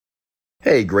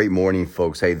Hey, great morning,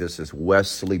 folks. Hey, this is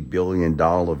Wesley Billion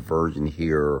Dollar Virgin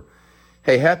here.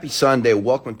 Hey, happy Sunday.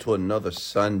 Welcome to another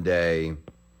Sunday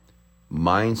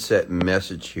mindset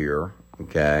message here.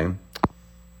 Okay.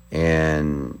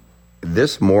 And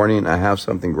this morning, I have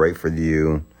something great for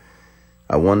you.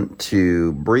 I want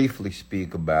to briefly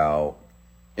speak about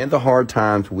in the hard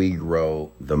times we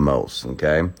grow the most.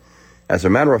 Okay. As a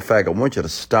matter of fact, I want you to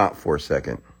stop for a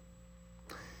second.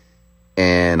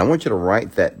 And I want you to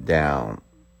write that down.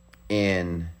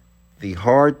 In the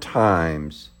hard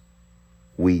times,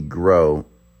 we grow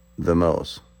the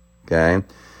most. Okay.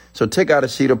 So take out a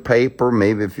sheet of paper.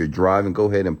 Maybe if you're driving, go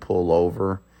ahead and pull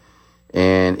over.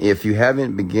 And if you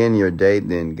haven't begun your day,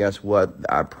 then guess what?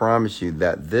 I promise you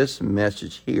that this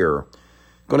message here, I'm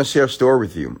going to share a story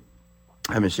with you.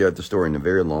 I haven't shared the story in a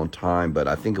very long time, but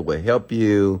I think it will help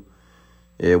you.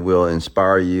 It will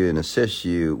inspire you and assist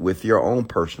you with your own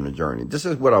personal journey. This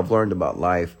is what I've learned about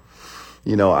life.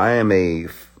 You know, I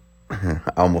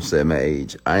almost said my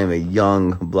age. I am a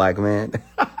young black man.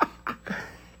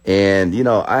 And, you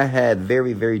know, I had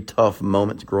very, very tough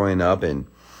moments growing up, and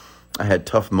I had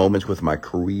tough moments with my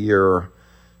career.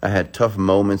 I had tough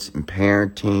moments in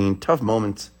parenting, tough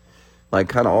moments like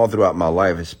kind of all throughout my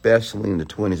life, especially in the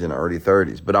 20s and early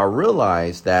 30s. But I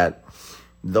realized that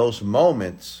those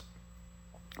moments,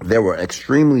 they were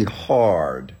extremely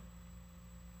hard,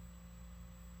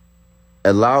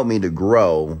 allowed me to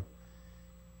grow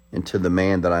into the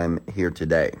man that I'm here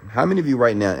today. How many of you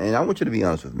right now, and I want you to be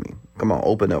honest with me. Come on,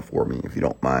 open up for me if you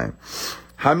don't mind.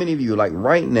 How many of you, like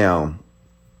right now,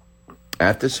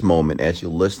 at this moment, as you're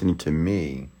listening to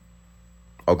me,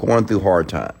 are going through hard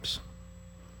times?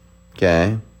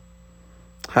 Okay?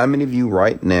 How many of you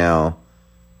right now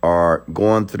are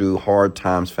going through hard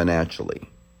times financially?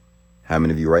 How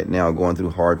many of you right now are going through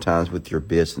hard times with your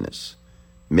business?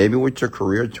 Maybe with your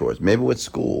career choice, maybe with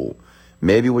school,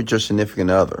 maybe with your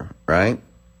significant other, right?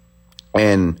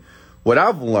 And what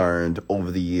I've learned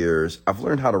over the years, I've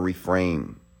learned how to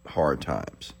reframe hard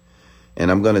times.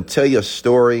 And I'm going to tell you a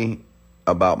story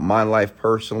about my life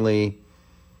personally.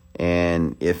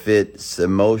 And if it's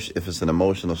an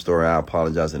emotional story, I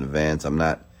apologize in advance. I'm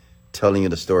not telling you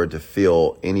the story to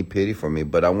feel any pity for me,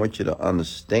 but I want you to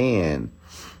understand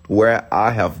where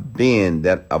I have been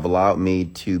that have allowed me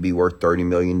to be worth $30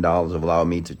 million, have allowed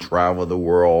me to travel the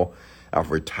world. I've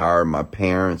retired my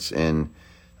parents, and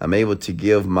I'm able to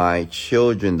give my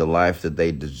children the life that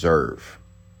they deserve.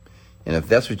 And if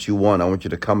that's what you want, I want you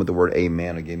to comment the word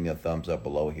amen or give me a thumbs up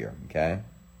below here, okay?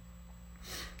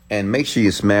 And make sure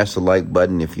you smash the like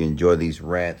button if you enjoy these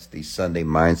rants, these Sunday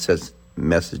mindset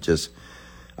messages.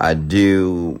 I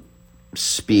do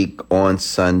speak on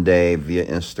Sunday via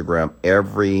Instagram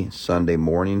every Sunday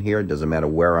morning here. It doesn't matter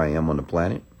where I am on the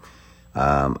planet.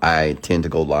 I tend to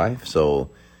go live, so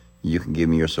you can give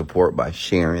me your support by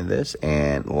sharing this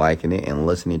and liking it and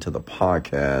listening to the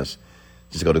podcast.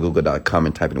 Just go to google.com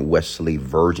and type in Wesley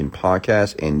Virgin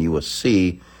Podcast, and you will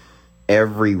see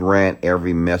every rant,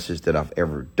 every message that I've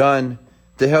ever done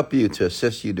to help you, to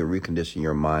assist you to recondition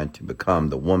your mind to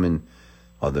become the woman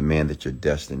or the man that you're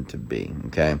destined to be,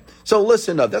 okay? So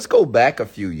listen up. Let's go back a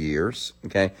few years,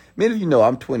 okay? Many of you know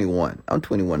I'm 21. I'm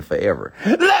 21 forever.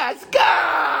 Let's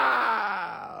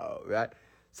go! Right?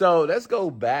 So let's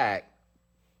go back.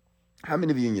 How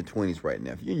many of you in your 20s right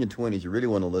now? If you're in your 20s, you really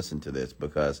want to listen to this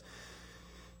because,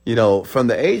 you know, from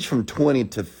the age from 20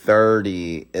 to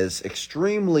 30 is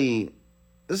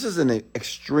this is an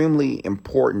extremely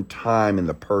important time in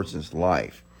the person's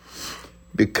life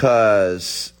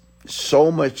because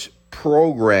so much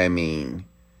programming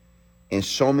and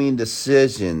so many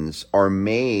decisions are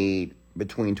made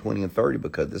between 20 and 30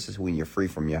 because this is when you're free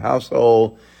from your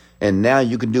household. And now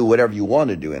you can do whatever you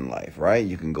want to do in life, right?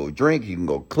 You can go drink, you can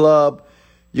go club,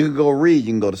 you can go read,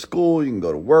 you can go to school, you can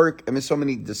go to work. I mean, so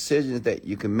many decisions that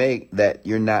you can make that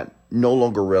you're no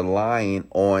longer relying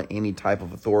on any type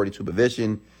of authority,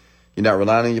 supervision. You're not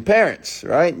relying on your parents,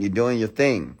 right? You're doing your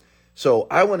thing. So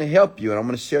I want to help you, and I'm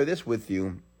going to share this with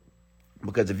you.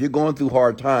 Because if you're going through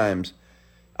hard times,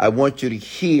 I want you to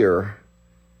hear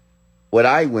what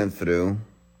I went through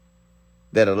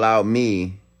that allowed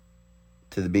me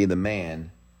to be the man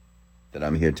that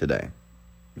I'm here today.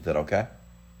 Is that okay?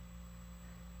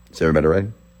 Is everybody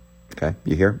ready? Okay,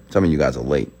 you here? Some of you guys are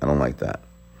late. I don't like that.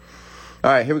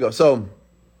 All right, here we go. So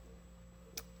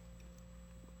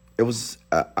it was,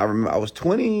 I remember I was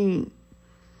 20,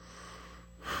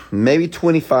 maybe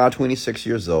 25, 26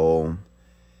 years old.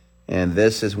 And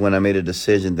this is when I made a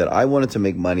decision that I wanted to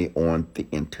make money on the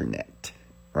internet,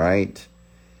 right?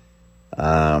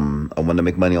 I wanted to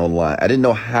make money online. I didn't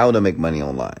know how to make money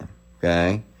online,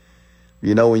 okay?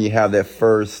 You know, when you have that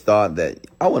first thought that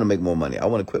I want to make more money. I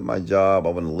want to quit my job. I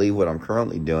want to leave what I'm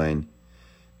currently doing.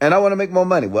 And I want to make more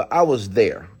money. Well, I was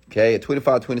there. Okay. At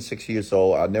 25, 26 years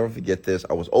old. I'll never forget this.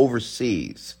 I was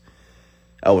overseas.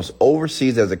 As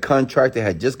a contractor. I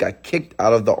had just got kicked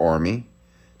out of the Army.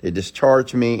 They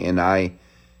discharged me and I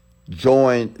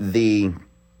joined the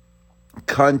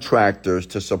contractors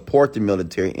to support the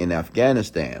military in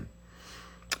Afghanistan.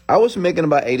 I was making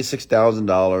about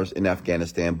 $86,000 in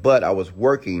Afghanistan, but I was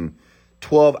working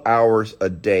 12 hours a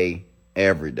day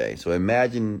every day. So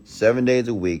imagine 7 days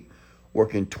a week,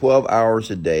 working 12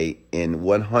 hours a day in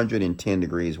 110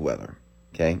 degrees weather,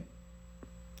 okay,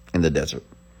 in the desert.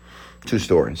 True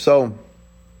story. So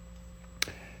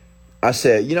I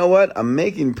said, you know what? I'm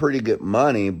making pretty good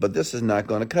money, but this is not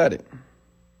going to cut it.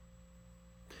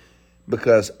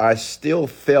 Because I still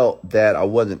felt that I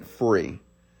wasn't free.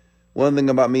 One thing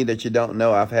about me that you don't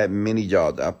know, I've had many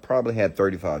jobs. I've probably had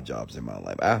 35 jobs in my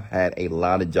life. I've had a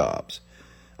lot of jobs.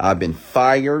 I've been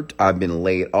fired. I've been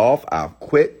laid off. I've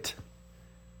quit.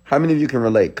 How many of you can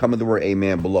relate? Comment the word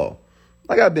amen below.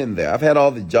 Like I've been there. I've had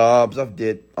all the jobs. I've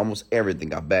did almost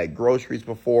everything. I've bagged groceries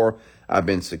before. I've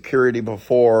been security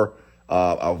before.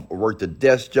 I've worked a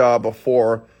desk job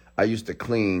before. I used to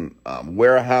clean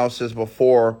warehouses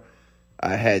before.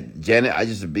 I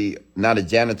used to be not a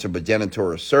janitor, but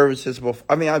janitorial services before.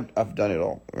 I mean, I've done it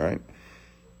all, right?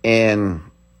 And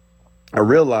I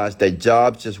realized that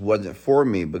jobs just wasn't for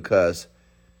me because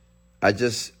I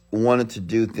just wanted to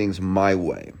do things my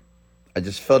way. I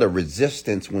just felt a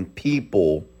resistance when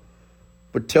people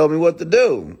would tell me what to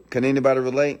do. Can anybody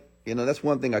relate? You know, that's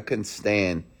one thing I couldn't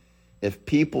stand. If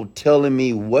people telling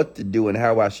me what to do and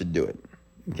how I should do it.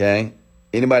 Okay?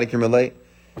 Anybody can relate?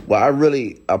 Well, I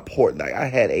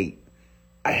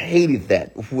hated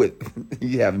that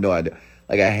you have no idea.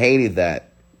 Like I hated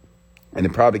that. And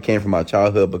it probably came from my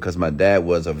childhood because my dad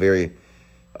was a very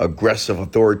aggressive,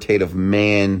 authoritative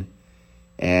man.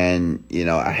 And, you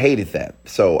know, I hated that.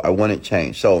 So I wanted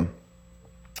change. So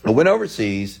I went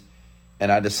overseas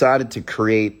and I decided to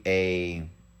create a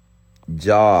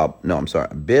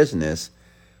business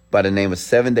by the name of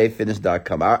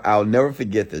 7dayfitness.com. I'll never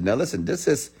forget this. Now, listen,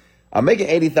 I'm making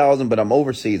 $80,000, but I'm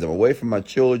overseas. I'm away from my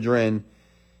children,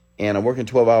 and I'm working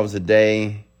 12 hours a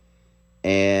day.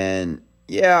 And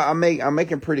yeah, I'm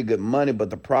making pretty good money. But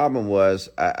the problem was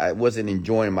I wasn't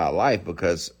enjoying my life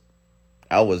because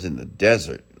I was in the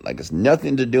desert. Like it's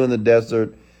nothing to do in the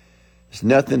desert. It's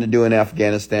nothing to do in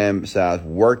Afghanistan besides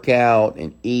work out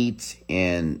and eat,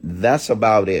 and that's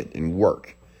about it, and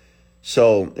work.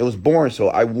 So it was boring. So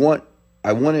I wanted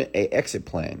an exit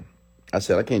plan. I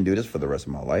said, I can't do this for the rest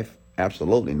of my life.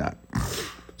 Absolutely not.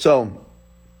 So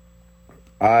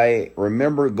I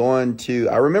remember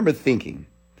thinking,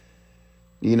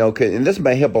 you know, and this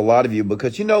may help a lot of you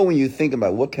because, you know, when you think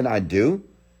about what can I do?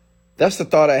 That's the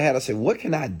thought I had. I said, what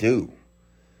can I do?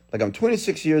 Like I'm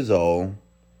 26 years old.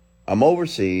 I'm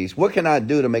overseas. What can I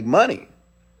do to make money?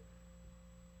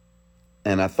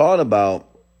 And I thought about,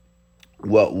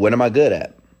 well, what am I good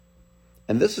at?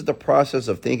 And this is the process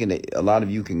of thinking that a lot of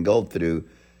you can go through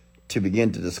to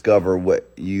begin to discover what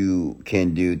you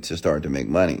can do to start to make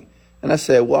money. And I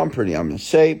said, well, I'm in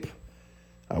shape.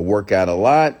 I work out a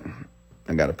lot.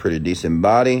 I got a pretty decent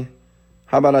body.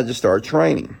 How about I just start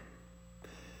training?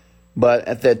 But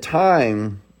at that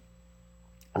time,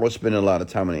 I was spending a lot of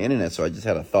time on the internet. So I just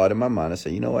had a thought in my mind. I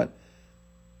said, you know what?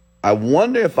 I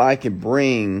wonder if I could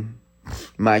bring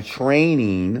my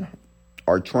training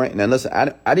Now, listen, I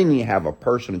didn't even have a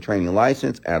personal training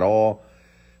license at all.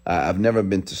 I've never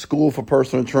been to school for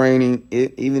personal training,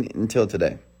 even until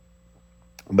today.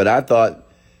 But I thought,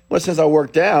 well, since I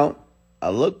worked out, I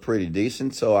look pretty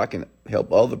decent, so I can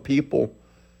help other people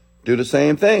do the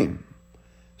same thing.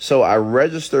 So I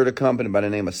registered a company by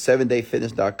the name of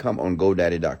 7dayfitness.com on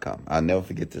GoDaddy.com. I'll never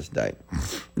forget this day.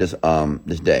 This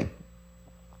day.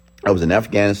 I was in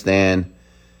Afghanistan.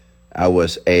 I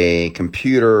was a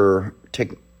computer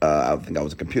technician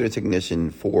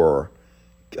for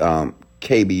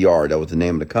KBR. That was the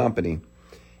name of the company.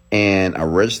 And I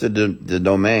registered the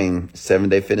domain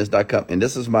 7dayfitness.com. And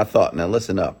this is my thought. Now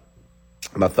listen up.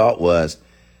 My thought was,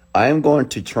 I am going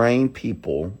to train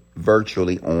people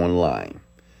virtually online.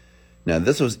 Now,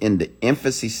 this was in the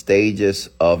infancy stages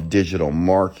of digital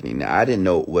marketing. Now, I didn't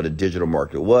know what a digital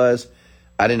marketer was.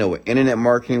 I didn't know what internet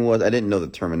marketing was. I didn't know the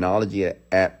terminology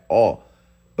at all.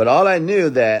 But all I knew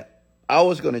that I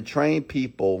was going to train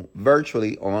people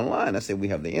virtually online. I said, we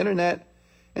have the internet.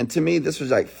 And to me, this was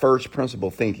like first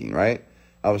principle thinking, right?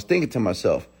 I was thinking to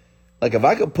myself, like if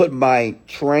I could put my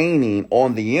training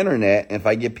on the internet and if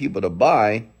I get people to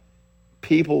buy,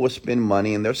 people would spend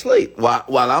money in their sleep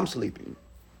while I'm sleeping.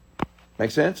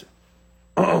 Make sense?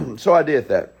 So I did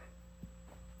that.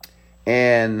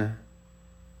 And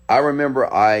I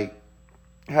remember I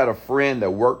had a friend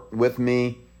that worked with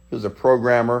me. He was a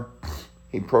programmer.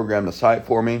 He programmed the site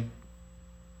for me.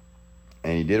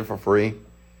 And he did it for free.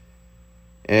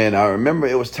 And I remember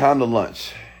it was time to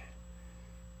lunch.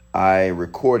 I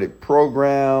recorded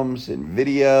programs and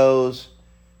videos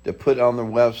to put on the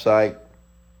website.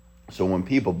 So when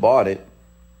people bought it,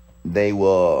 they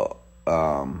will,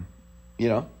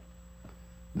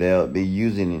 they'll be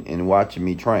using it and watching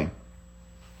me train.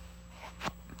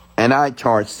 And I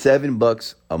charge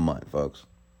 $7 a month, folks.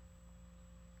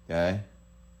 Okay.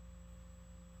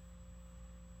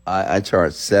 I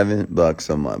charge $7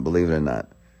 a month, believe it or not.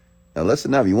 Now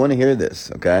listen up, you want to hear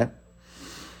this, okay?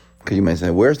 Because you may say,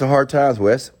 where's the hard times,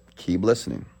 Wes? Keep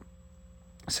listening.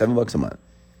 $7 a month.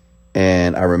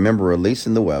 And I remember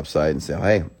releasing the website and saying,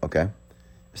 hey, okay,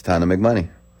 it's time to make money.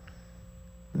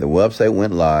 The website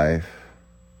went live.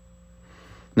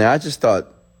 Now, I just thought,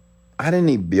 I didn't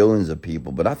need billions of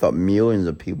people, but I thought millions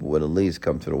of people would at least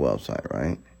come to the website,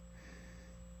 right?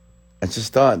 I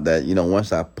just thought that,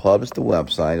 once I published the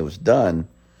website, it was done,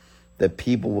 that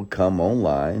people would come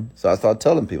online. So I started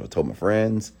telling people. I told my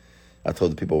friends. I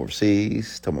told the people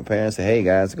overseas. Told my parents, say, hey,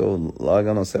 guys, go log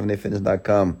on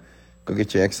 7dayfitness.com. Go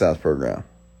get your exercise program.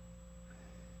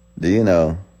 Do you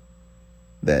know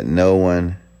that no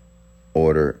one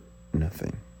ordered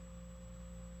nothing?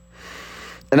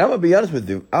 And I'm going to be honest with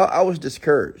you. I was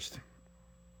discouraged.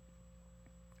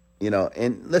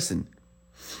 And listen,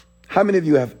 how many of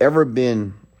you have ever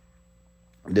been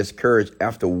discouraged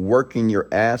after working your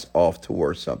ass off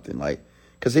towards something?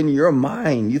 Because in your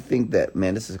mind, you think that,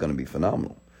 man, this is going to be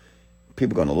phenomenal.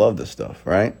 People are going to love this stuff,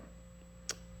 right?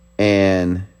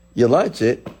 And you launch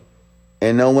it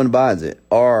and no one buys it.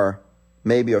 Or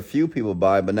maybe a few people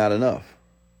buy, but not enough.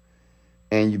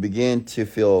 And you begin to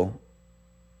feel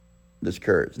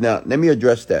discouraged. Now, let me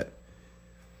address that.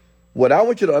 What I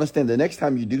want you to understand, the next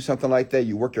time you do something like that,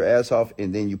 you work your ass off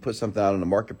and then you put something out in the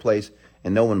marketplace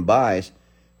and no one buys,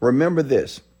 remember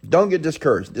this. Don't get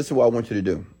discouraged. This is what I want you to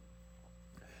do.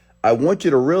 I want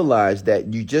you to realize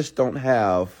that you just don't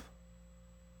have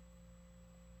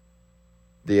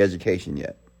the education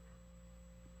yet.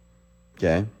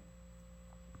 Okay?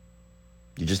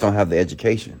 You just don't have the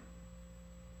education.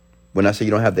 When I say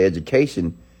you don't have the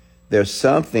education, there's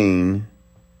something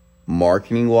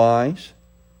marketing-wise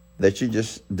that you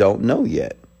just don't know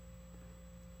yet.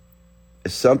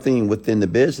 It's something within the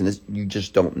business you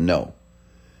just don't know.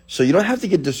 So you don't have to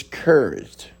get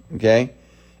discouraged, okay?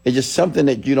 It's just something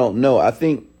that you don't know. I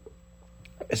think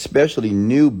especially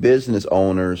new business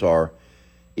owners or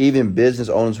even business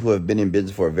owners who have been in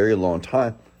business for a very long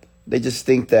time, they just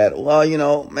think that,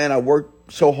 well, man, I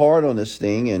worked so hard on this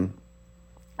thing and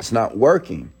it's not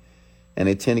working. And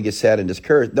they tend to get sad and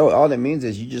discouraged. No, all that means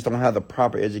is you just don't have the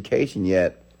proper education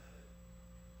yet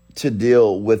to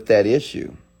deal with that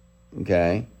issue,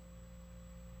 okay?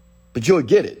 But you'll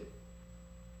get it.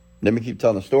 Let me keep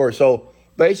telling the story. So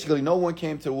basically, no one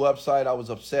came to the website. I was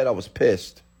upset. I was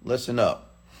pissed. Listen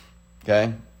up,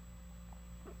 okay?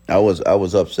 I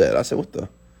was upset. I said, what the?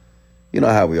 You know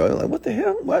how we are. Like, what the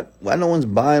hell? Why no one's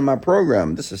buying my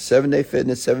program? This is 7-Day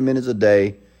Fitness, 7 minutes a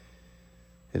day.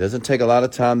 It doesn't take a lot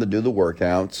of time to do the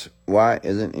workouts. Why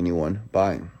isn't anyone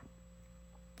buying?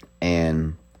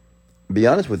 And be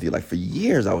honest with you, for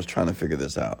years I was trying to figure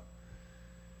this out.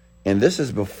 And this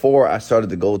is before I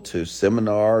started to go to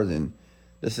seminars, and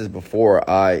this is before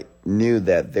I knew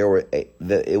that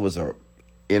that it was a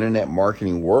internet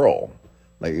marketing world.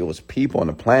 It was people on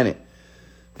the planet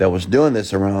that was doing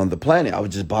this around the planet. I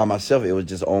was just by myself. It was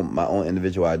just on my own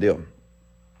individual idea.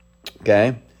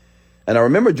 Okay? And I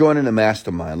remember joining a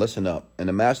mastermind. Listen up. And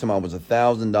the mastermind was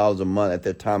 $1,000 a month. At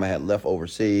that time, I had left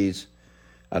overseas.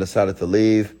 I decided to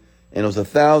leave. And it was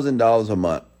 $1,000 a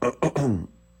month.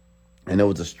 And it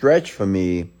was a stretch for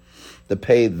me to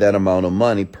pay that amount of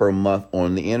money per month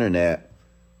on the internet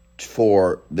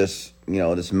for this,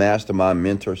 this mastermind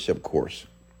mentorship course.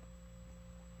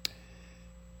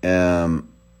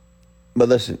 But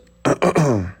listen,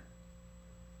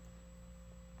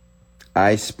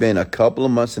 I spent a couple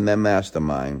of months in that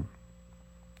mastermind,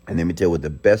 and let me tell you what the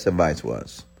best advice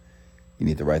was. You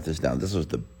need to write this down. This was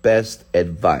the best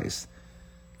advice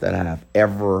that I have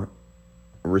ever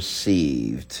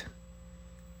received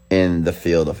in the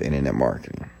field of internet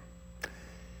marketing.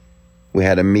 We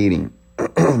had a meeting,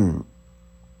 and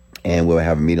we would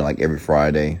have a meeting every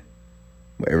Friday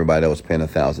where everybody that was paying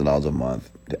 $1,000 a month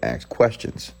to ask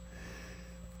questions.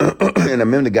 And I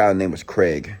remember the guy's name was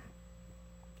Craig.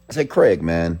 I said, Craig,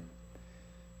 man,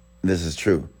 This is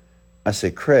true. I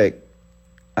said, Craig,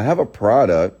 I have a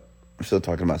product. I'm still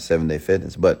talking about 7-Day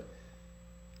Fitness, but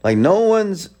like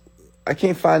I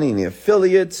can't find any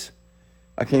affiliates.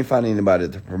 I can't find anybody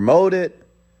to promote it.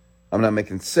 I'm not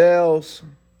making sales.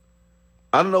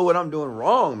 I don't know what I'm doing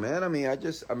wrong, man. I mean,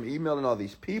 I'm emailing all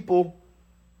these people.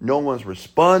 No one's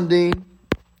responding,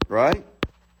 right?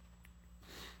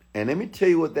 And let me tell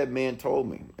you what that man told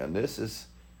me. And this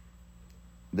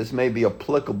may be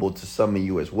applicable to some of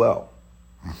you as well.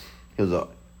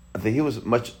 I think he was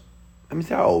much, let me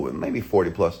see how old, maybe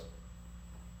 40 plus.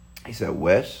 He said,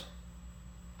 Wes,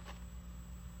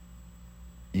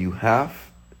 you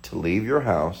have to leave your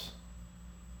house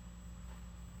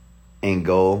and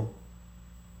go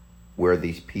where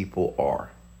these people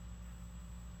are.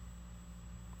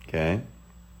 Okay?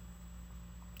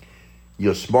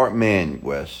 You're a smart man,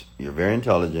 Wes. You're very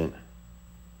intelligent.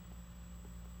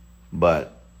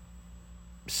 But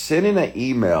sending an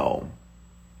email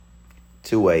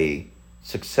to a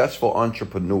successful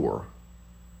entrepreneur,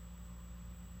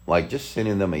 like just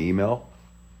sending them an email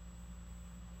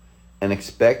and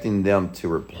expecting them to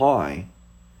reply,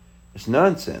 it's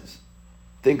nonsense.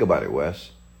 Think about it,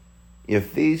 Wes.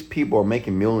 If these people are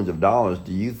making millions of dollars,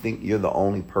 do you think you're the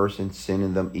only person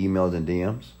sending them emails and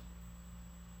DMs?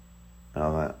 And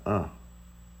I'm like,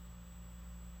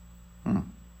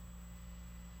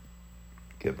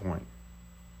 good point.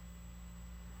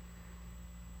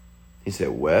 He said,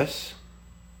 Wes,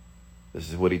 this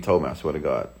is what he told me, I swear to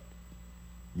God.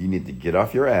 You need to get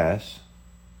off your ass,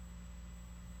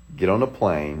 get on a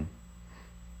plane,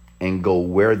 and go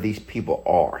where these people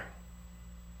are.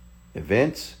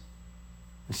 Events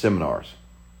and seminars.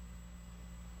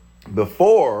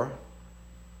 Before,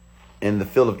 in the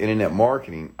field of internet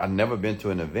marketing, I'd never been to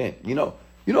an event. You know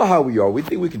how we are. We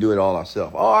think we can do it all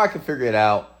ourselves. Oh, I can figure it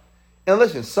out. And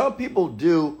listen, some people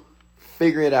do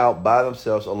figure it out by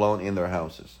themselves alone in their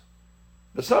houses.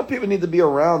 But some people need to be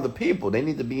around the people. They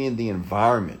need to be in the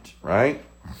environment, right?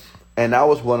 And I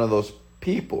was one of those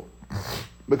people.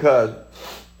 Because,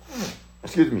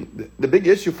 the big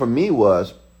issue for me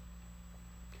was,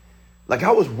 like,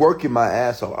 I was working my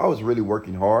ass off. I was really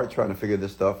working hard trying to figure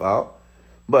this stuff out.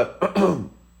 But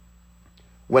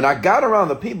when I got around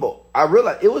the people, I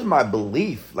realized it was my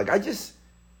belief. Like, I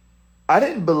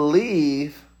didn't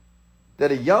believe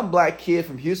that a young black kid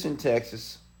from Houston,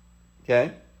 Texas,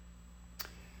 okay,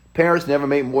 parents never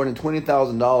made more than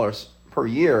 $20,000 per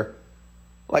year.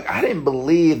 Like, I didn't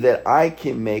believe that I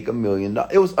can make $1 million.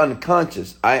 It was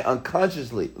unconscious.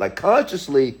 Consciously,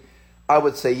 I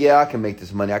would say, yeah, I can make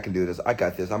this money. I can do this. I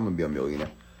got this. I'm going to be a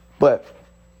millionaire. But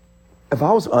if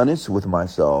I was honest with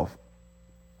myself,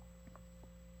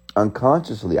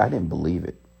 unconsciously, I didn't believe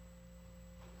it.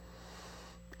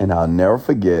 And I'll never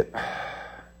forget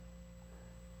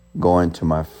going to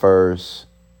my first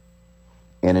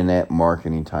internet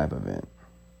marketing type event.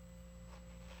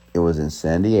 It was in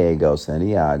San Diego,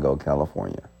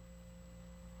 California.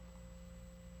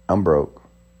 I'm broke.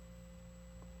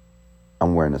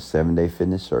 I'm wearing a 7-Day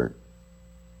Fitness shirt.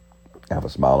 I have a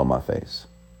smile on my face.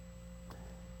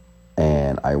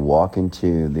 And I walk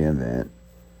into the event,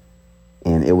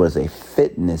 and it was a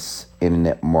fitness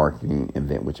internet marketing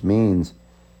event, which means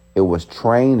it was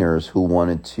trainers who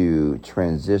wanted to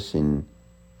transition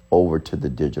over to the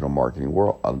digital marketing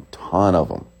world. A ton of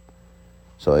them.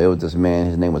 So it was this man,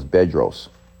 his name was Bedros.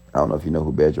 I don't know if you know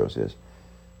who Bedros is.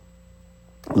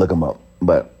 Look him up.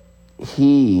 But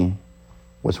he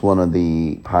was one of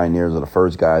the pioneers of the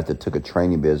first guys that took a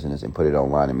training business and put it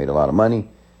online and made a lot of money.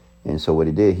 And so what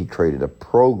he did, he created a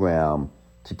program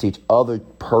to teach other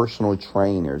personal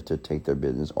trainers to take their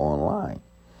business online.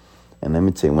 And let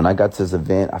me tell you, when I got to this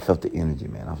event, I felt the energy,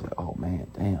 man. I was like, oh, man,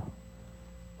 damn.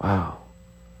 Wow.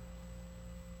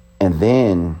 And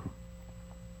then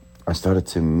I started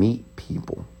to meet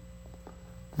people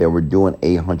that were doing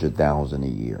 $800,000 a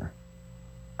year.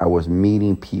 I was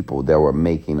meeting people that were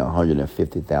making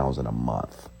 $150,000 a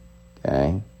month,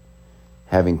 okay?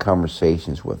 Having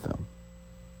conversations with them.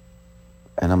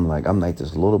 And I'm like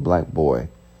this little black boy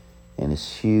in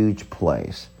this huge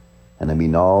place. And I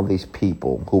mean all these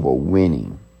people who were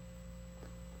winning.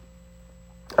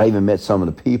 I even met some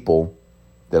of the people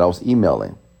that I was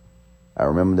emailing. I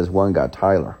remember this one guy,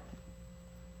 Tyler.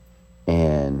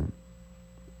 And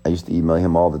I used to email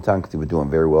him all the time because he was doing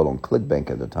very well on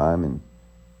ClickBank at the time. And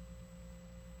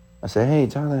I said, hey,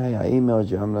 Tyler, hey, I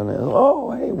emailed you. I'm like,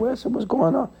 oh, hey, Wes, what's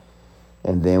going on?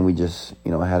 And then we just,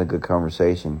 had a good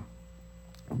conversation.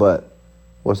 But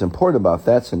what's important about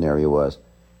that scenario was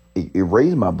it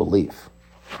raised my belief,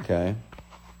 okay?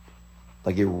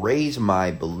 Like, it raised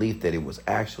my belief that it was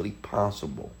actually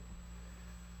possible.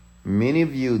 Many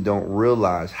of you don't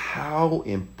realize how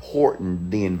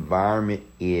important the environment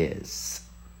is,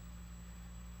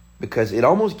 because it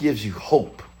almost gives you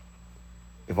hope.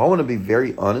 If I want to be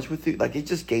very honest with you, like, it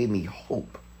just gave me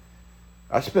hope.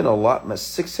 I spent my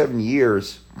 6-7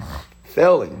 years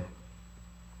failing,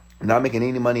 not making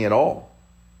any money at all,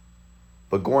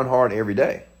 but going hard every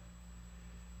day.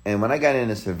 And when I got in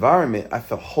this environment, I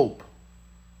felt hope.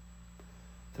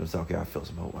 So I was like, okay, I feel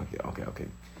some hope.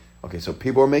 Okay, so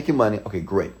people are making money. Okay,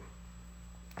 great.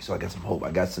 So I got some hope.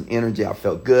 I got some energy. I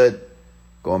felt good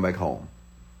going back home.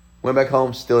 Went back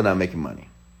home, still not making money.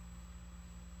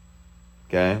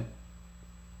 Okay?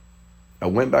 I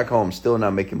went back home, still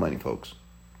not making money, folks.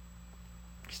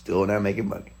 Still not making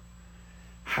money.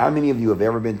 How many of you have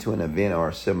ever been to an event or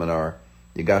a seminar,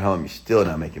 you got home, you're still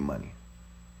not making money?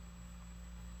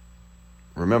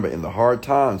 Remember, in the hard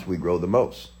times, we grow the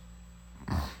most.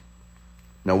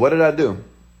 Now, what did I do?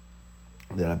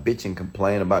 Did I bitch and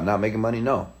complain about not making money?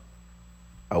 No.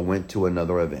 I went to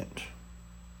another event.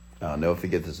 I'll never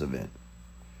forget this event.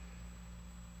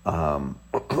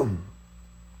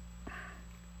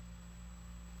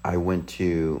 I went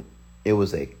to, it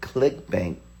was a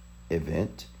ClickBank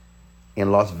event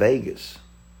in Las Vegas.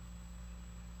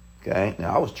 Okay,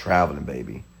 now I was traveling,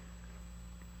 baby.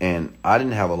 And I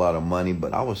didn't have a lot of money,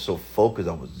 but I was so focused.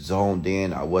 I was zoned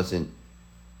in. I wasn't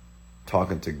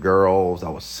talking to girls. I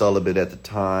was celibate at the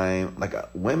time. Like,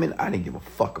 women, I didn't give a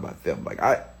fuck about them. Like,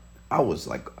 I was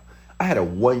like, I had a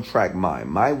one-track mind.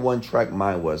 My one-track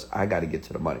mind was, I got to get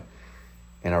to the money.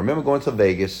 And I remember going to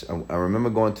Vegas. I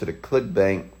remember going to the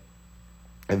ClickBank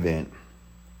event.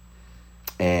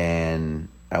 And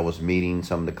I was meeting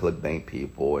some of the ClickBank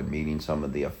people and meeting some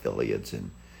of the affiliates. And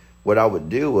what I would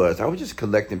do was, I was just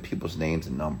collecting people's names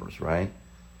and numbers, right?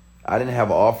 I didn't have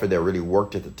an offer that really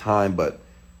worked at the time, but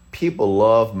people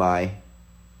love my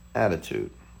attitude.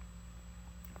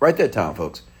 Write that down,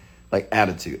 folks. Like,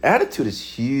 attitude. Attitude is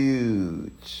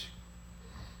huge.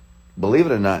 Believe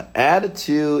it or not,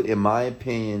 attitude, in my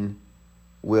opinion,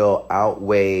 will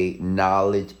outweigh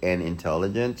knowledge and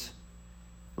intelligence.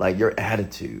 Like, your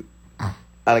attitude.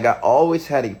 Like, I always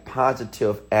had a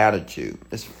positive attitude.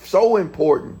 It's so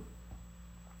important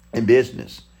in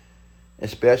business,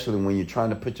 especially when you're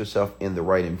trying to put yourself in the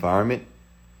right environment.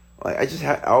 Like,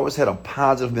 I always had a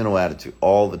positive mental attitude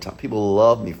all the time. People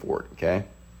love me for it, okay?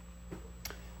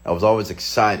 I was always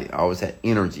excited. I always had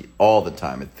energy all the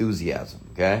time, enthusiasm,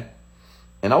 okay?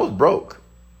 And I was broke,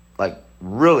 like,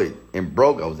 really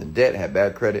broke. I was in debt, had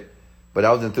bad credit, but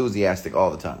I was enthusiastic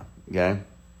all the time, okay?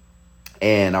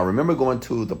 And I remember going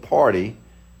to the party.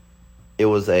 It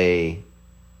was a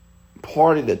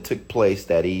party that took place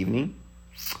that evening.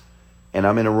 And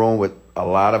I'm in a room with a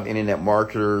lot of internet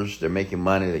marketers. They're making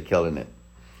money. They're killing it.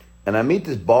 And I meet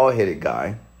this bald-headed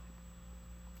guy.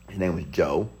 His name was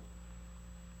Joe.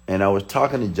 And I was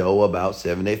talking to Joe about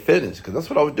 7 Day Fitness, because that's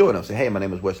what I was doing. I was saying, hey, my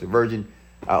name is Wesley Virgin.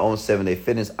 I own 7 Day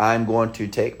Fitness. I'm going to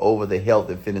take over the health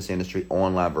and fitness industry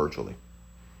online virtually.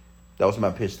 That was my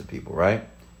pitch to people, right?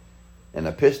 And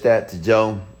I pitched that to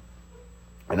Joe,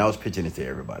 and I was pitching it to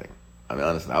everybody. I mean,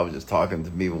 honestly, I was just talking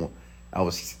to people. I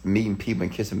was meeting people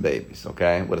and kissing babies,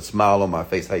 okay? With a smile on my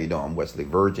face. How you doing? I'm Wesley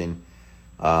Virgin.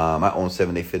 I own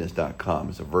 7dayfitness.com.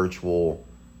 It's a virtual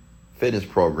fitness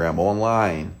program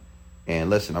online. And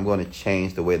listen, I'm going to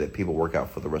change the way that people work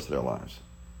out for the rest of their lives.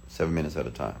 7 minutes at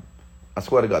a time. I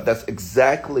swear to God, that's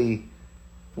exactly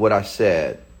what I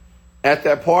said at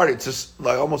that party. Just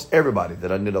like almost everybody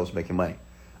that I knew that was making money.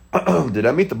 Did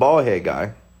I meet the bald head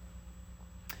guy?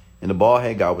 And the bald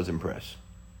head guy was impressed.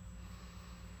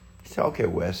 He said, okay,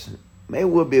 Wes, maybe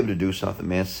we'll be able to do something,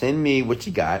 man. Send me what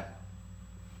you got.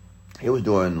 He was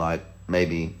doing like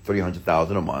maybe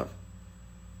 $300,000 a month.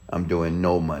 I'm doing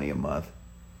no money a month.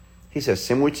 He said,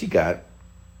 send me what you got,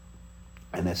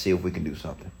 and let's see if we can do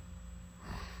something.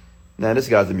 Now, this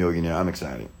guy's a millionaire. I'm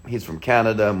excited. He's from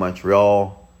Canada,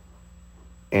 Montreal,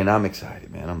 and I'm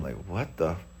excited, man. I'm like, what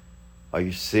the? Are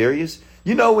you serious?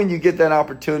 You know when you get that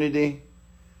opportunity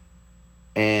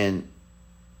and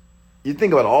you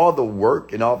think about all the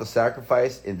work and all the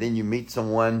sacrifice, and then you meet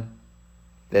someone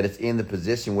that is in the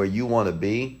position where you want to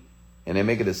be, and they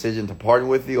make a decision to partner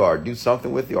with you or do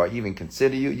something with you or even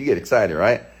consider you, you get excited,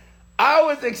 right? I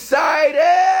was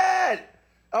excited.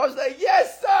 I was like,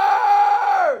 yes,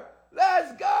 sir.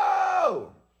 Let's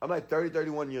go. I'm like 30,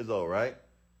 31 years old, right?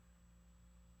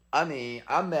 I mean,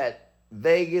 I'm at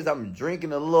Vegas. I'm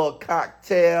drinking a little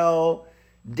cocktail,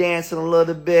 dancing a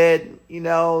little bit, you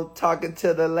know, talking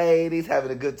to the ladies,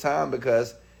 having a good time,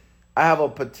 because I have a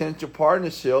potential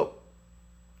partnership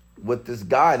with this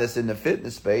guy that's in the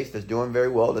fitness space, that's doing very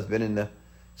well, that's been in the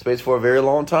space for a very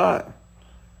long time.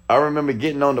 I remember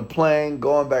getting on the plane,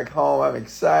 going back home. I'm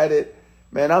excited.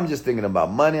 Man, I'm just thinking about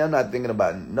money. I'm not thinking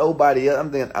about nobody else.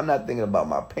 I'm not thinking about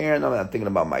my parents. I'm not thinking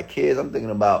about my kids. I'm thinking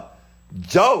about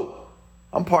Joe.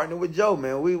 I'm partnering with Joe,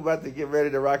 man. We about to get ready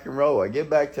to rock and roll. I get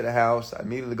back to the house. I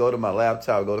immediately go to my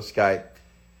laptop, go to Skype.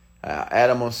 Add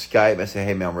him on Skype. I say,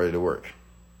 hey, man, I'm ready to work.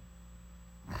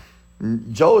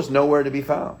 Joe is nowhere to be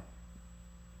found.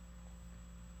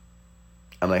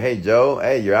 I'm like, hey, Joe.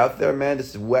 Hey, you're out there, man.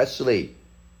 This is Wesley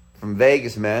from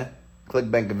Vegas, man.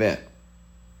 ClickBank event.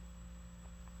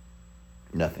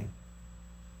 Nothing.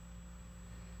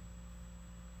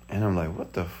 And I'm like,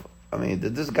 what the I mean,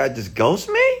 did this guy just ghost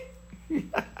me?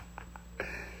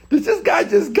 Did this guy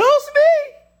just ghost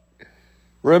me?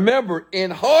 Remember,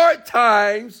 in hard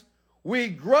times, we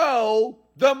grow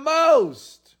the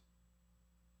most.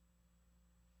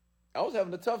 I was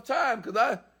having a tough time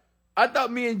because I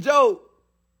thought me and Joe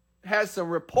had some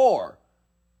rapport.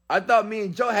 I thought me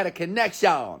and Joe had a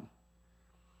connection.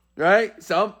 Right?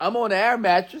 So I'm on an air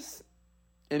mattress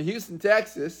in Houston,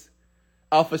 Texas,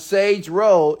 off of Sage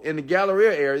Road in the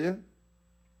Galleria area.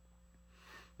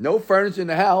 No furniture in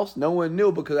the house. No one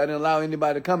knew because I didn't allow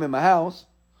anybody to come in my house.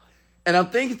 And I'm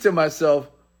thinking to myself,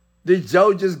 did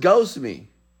Joe just ghost me?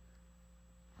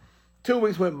 2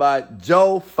 weeks went by.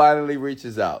 Joe finally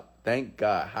reaches out. Thank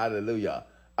God. Hallelujah.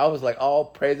 I was like, all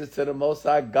praises to the Most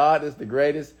High. God is the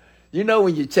greatest. You know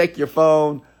when you check your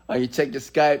phone or you check your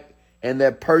Skype and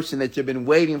that person that you've been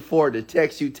waiting for to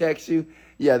text you.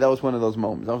 Yeah, that was one of those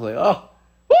moments. I was like, oh,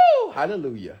 woo,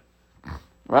 hallelujah.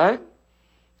 Right?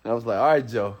 And I was like, all right,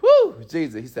 Joe. Woo,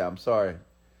 Jesus. He said, I'm sorry,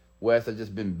 Wes, I've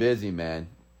just been busy, man.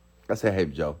 I said, hey,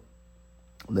 Joe,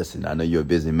 listen, I know you're a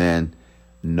busy man.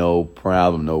 No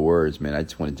problem, no worries, man. I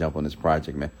just want to jump on this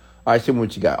project, man. All right, show me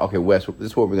what you got. Okay, Wes,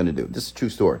 this is what we're going to do. This is a true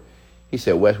story. He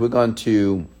said, Wes, we're going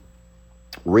to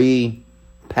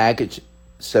repackage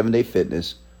 7-Day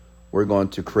Fitness. We're going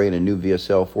to create a new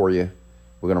VSL for you.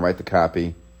 We're going to write the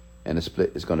copy, and the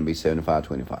split is going to be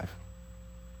 75-25.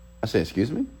 I said,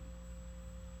 excuse me?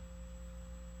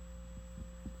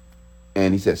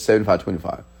 And he said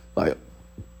 75-25. Like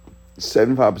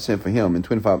 75% for him and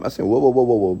 25. I said, whoa,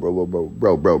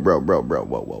 bro.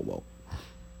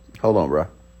 Hold on, bro.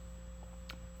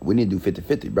 We need to do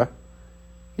 50-50, bro.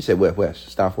 He said, Wes,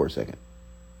 stop for a second.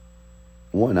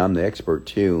 1, I'm the expert.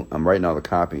 2, I'm writing all the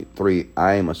copy. 3,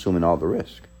 I am assuming all the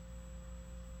risk.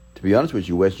 To be honest with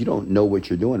you, Wes, you don't know what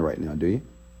you're doing right now, do you?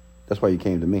 That's why you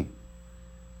came to me.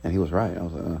 And he was right. I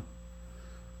was like,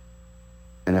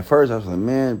 And at first I was like,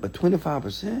 man, but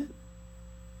 25%?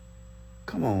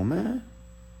 Come on, man.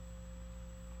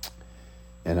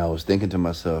 And I was thinking to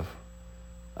myself,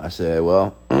 I said,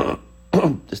 well,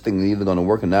 this thing is either going to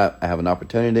work or not. I have an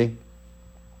opportunity.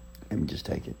 Let me just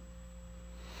take it.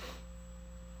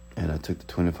 And I took the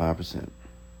 25%.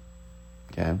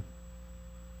 Okay.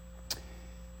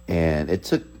 And it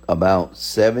took about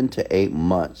 7 to 8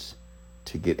 months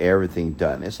to get everything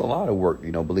done. It's a lot of work,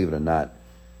 believe it or not.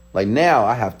 Like now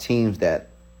I have teams that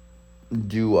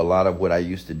do a lot of what I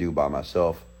used to do by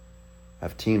myself. I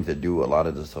have teams that do a lot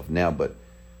of this stuff now, but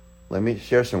let me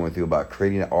share something with you about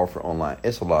creating an offer online.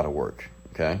 It's a lot of work,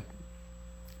 okay?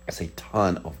 It's a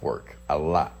ton of work, a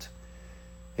lot.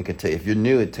 It can take, if you're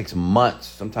new, it takes months.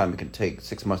 Sometimes it can take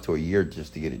 6 months to a year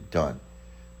just to get it done,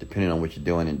 depending on what you're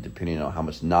doing and depending on how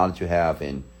much knowledge you have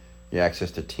and your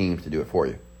access to teams to do it for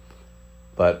you.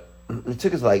 But it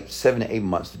took us like 7 to 8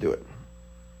 months to do it.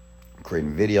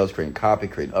 Creating videos, creating copy,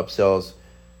 creating upsells,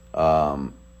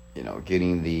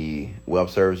 getting the web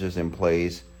services in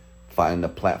place, finding a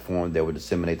platform that would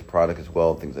disseminate the product as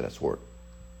well, things of that sort.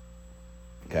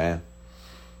 Okay?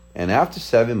 And after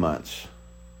 7 months,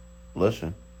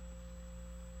 listen,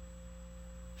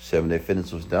 7-Day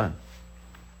Fitness was done.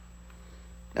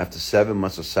 After 7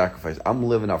 months of sacrifice, I'm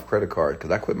living off credit card because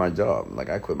I quit my job.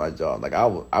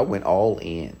 I went all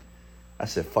in. I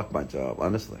said, fuck my job,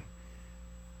 honestly.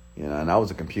 And I was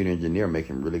a computer engineer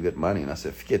making really good money. And I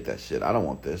said, forget that shit. I don't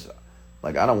want this.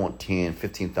 I don't want $10,000,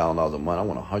 $15,000 a month. I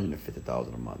want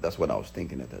 $150,000 a month. That's what I was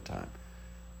thinking at that time.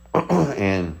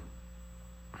 And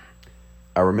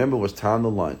I remember it was time to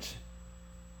lunch.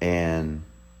 And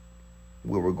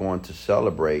we were going to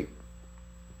celebrate.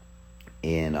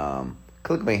 And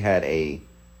ClickBank had a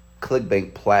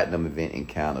ClickBank Platinum event in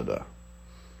Canada.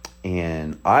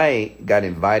 And I got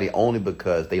invited only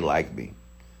because they liked me.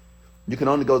 You can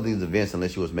only go to these events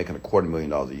unless you was making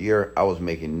 $250,000 a year. I was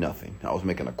making nothing. I was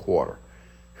making $250,000,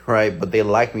 right? But they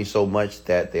liked me so much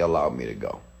that they allowed me to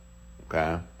go,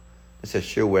 okay? They said,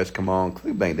 sure, Wes, come on.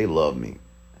 ClickBank, they love me.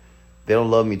 They don't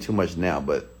love me too much now,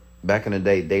 but back in the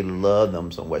day, they loved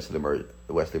them some Wesley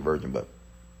Virgin. But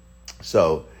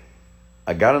so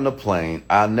I got on the plane.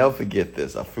 I'll never forget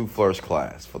this. I flew first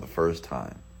class for the first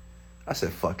time. I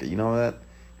said, fuck it. You know what?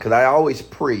 Because I always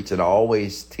preach and I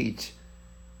always teach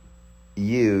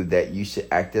you that you should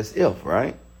act as if,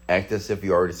 right? Act as if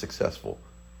you're already successful.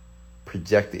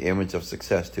 Project the image of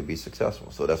success to be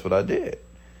successful. So that's what I did.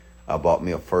 I bought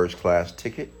me a first class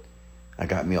ticket. I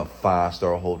got me a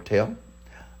 5-star hotel.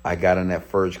 I got in that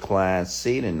first class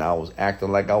seat and I was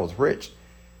acting like I was rich.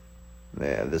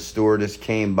 The stewardess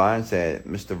came by and said,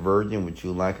 Mr. Virgin, would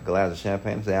you like a glass of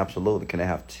champagne? I said, absolutely. Can I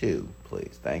have 2,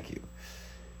 please? Thank you.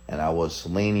 And I was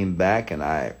leaning back and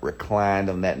I reclined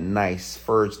on that nice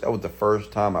that was the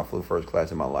first time I flew first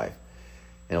class in my life.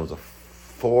 And it was a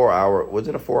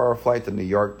 4-hour flight to New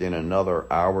York, then another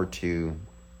hour to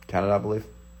Canada, I believe,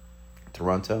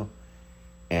 Toronto.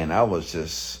 And I was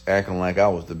just acting like I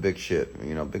was the big shit,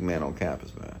 big man on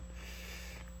campus, man.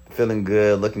 Feeling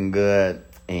good, looking good.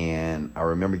 And I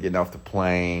remember getting off the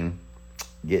plane,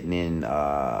 getting in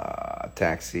a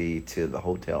taxi to the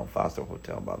hotel, 5-star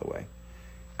hotel, by the way.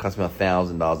 Cost me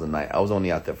 $1,000 a night. I was only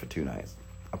out there for 2 nights.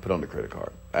 I put on the credit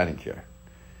card. I didn't care.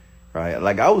 Right?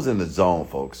 Like, I was in the zone,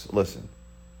 folks. Listen,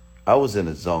 I was in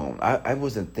the zone. I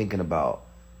wasn't thinking about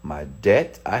my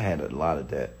debt. I had a lot of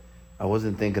debt. I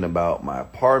wasn't thinking about my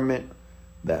apartment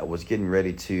that was getting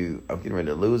ready to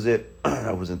lose it.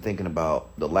 I wasn't thinking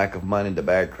about the lack of money, the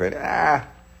bad credit.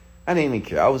 I didn't even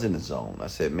care. I was in the zone. I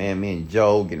said, man, me and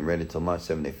Joe getting ready to launch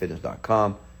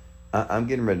 7dayfitness.com. I'm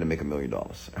getting ready to make $1 million.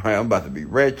 All right, I'm about to be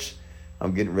rich.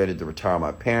 I'm getting ready to retire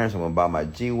my parents. I'm going to buy my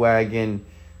G-Wagon.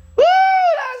 Woo,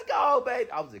 let's go,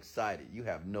 baby. I was excited. You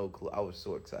have no clue. I was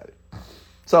so excited.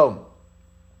 So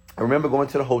I remember going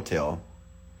to the hotel.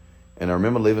 And I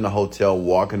remember leaving the hotel,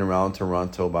 walking around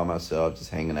Toronto by myself,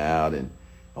 just hanging out. And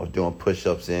I was doing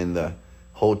push-ups in the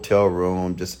hotel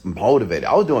room, just motivated.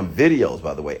 I was doing videos,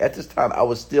 by the way. At this time, I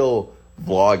was still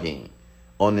vlogging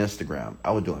on Instagram. I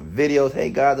was doing videos.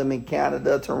 Hey, guys, I'm in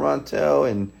Canada, Toronto.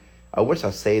 And I wish I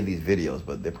saved these videos,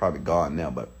 but they're probably gone now.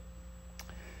 But,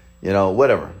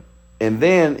 whatever. And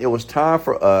then it was time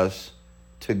for us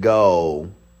to go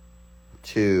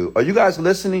to... Are you guys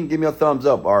listening? Give me a thumbs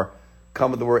up or come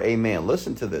with the word amen.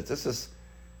 Listen to this.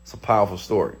 It's a powerful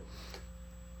story.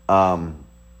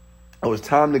 It was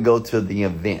time to go to the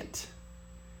event.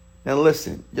 Now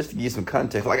listen, just to give you some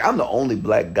context, like I'm the only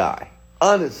black guy,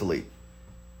 honestly,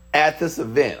 at this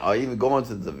event or even going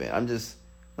to this event. I'm just,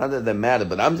 not that matters,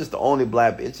 but I'm just the only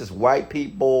black. It's just white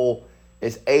people,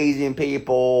 it's Asian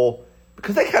people,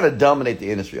 because they kind of dominate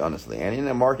the industry, honestly. And in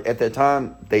the market at that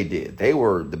time, they did. They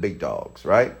were the big dogs,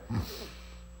 right?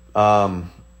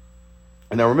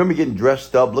 And I remember getting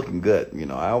dressed up, looking good.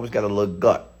 I always got to look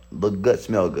good,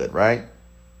 smell good, right?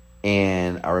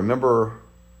 And I remember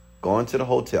going to the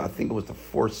hotel. I think it was the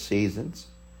Four Seasons.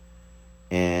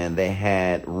 And they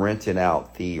had rented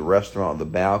out the restaurant, the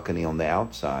balcony on the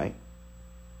outside.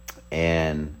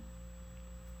 And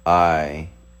I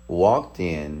walked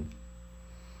in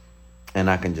and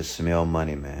I can just smell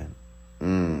money, man.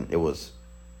 It was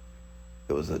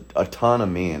a ton of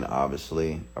men,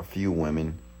 obviously, a few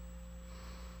women.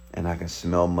 And I can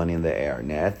smell money in the air.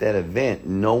 Now, at that event,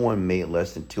 no one made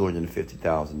less than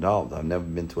 $250,000. I've never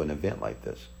been to an event like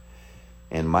this.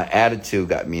 And my attitude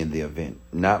got me in the event.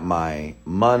 Not my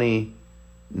money,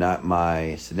 not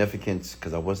my significance,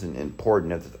 because I wasn't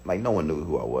important. Like, no one knew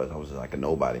who I was. I was like a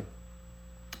nobody.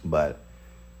 But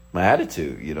my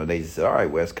attitude, they just said, all right,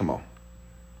 Wes, come on.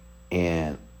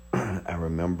 And I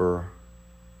remember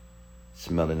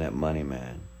smelling that money,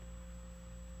 man.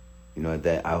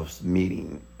 That I was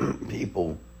meeting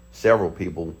several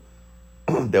people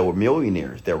that were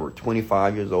millionaires, that were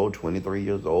 25 years old, 23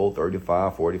 years old,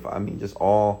 35, 45. I mean, just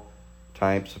all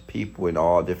types of people in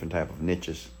all different type of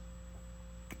niches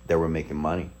that were making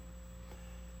money.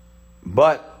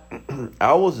 But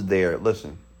I was there,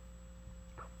 listen,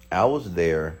 I was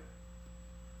there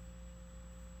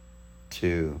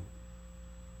to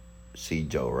see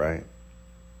Joe, right?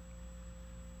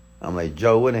 I'm like,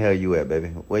 Joe, where the hell you at, baby?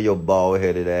 Where your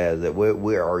bald-headed ass at?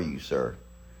 Where are you, sir?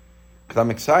 Because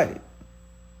I'm excited.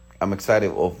 I'm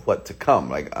excited of what to come.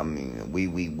 Like, I mean,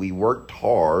 we worked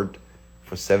hard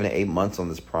for 7 to 8 months on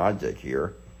this project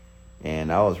here,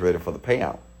 and I was ready for the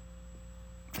payout.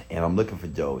 And I'm looking for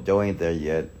Joe. Joe ain't there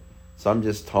yet. So I'm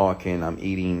just talking. I'm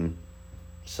eating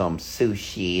some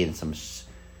sushi and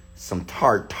some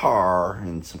tartare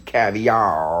and some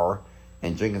caviar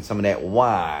and drinking some of that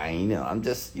wine. I'm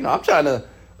just, I'm trying to,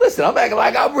 listen, I'm acting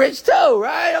like I'm rich too,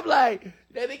 right? I'm like,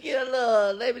 let me get a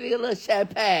little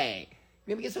champagne.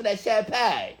 Let me get some of that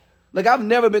champagne. Look, I've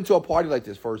never been to a party like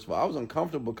this, first of all. I was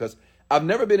uncomfortable because I've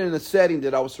never been in a setting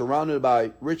that I was surrounded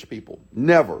by rich people.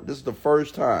 Never. This is the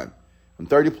first time. I'm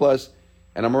 30 plus,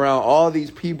 and I'm around all these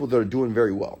people that are doing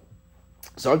very well.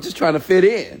 So I'm just trying to fit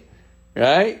in,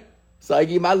 right? So I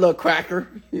give my little cracker.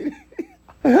 You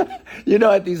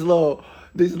know, at these little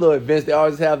events, they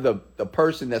always have the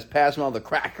person that's passing on the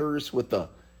crackers with the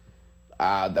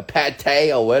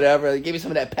pate or whatever. Give me some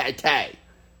of that pate.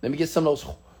 Let me get some of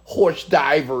those horse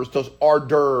divers, those hors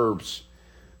d'oeuvres.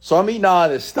 So I'm eating all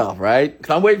this stuff, right?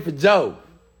 Because I'm waiting for Joe.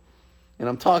 And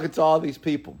I'm talking to all these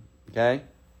people, okay?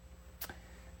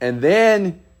 And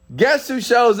then, guess who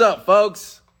shows up,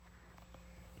 folks?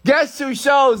 Guess who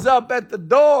shows up at the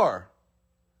door?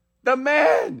 The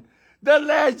man, the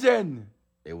legend.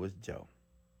 It was Joe.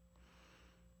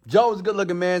 Joe was a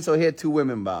good-looking man, so he had 2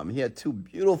 women by him. He had 2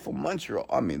 beautiful Montreal.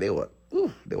 I mean, they were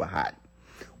hot.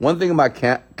 One thing about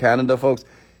Canada, folks,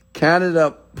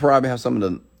 Canada probably has some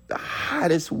of the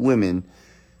hottest women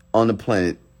on the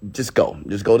planet. Just go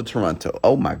to Toronto.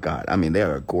 Oh my God. I mean, they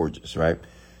are gorgeous, right?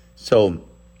 So,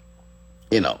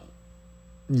 you know,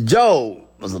 Joe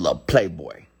was a little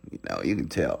playboy. You know, you can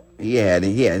tell. He had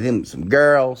him some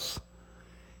girls.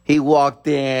 He walked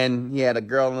in. He had a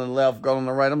girl on the left, girl on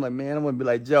the right. I'm like, man, I'm going to be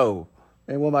like, Joe,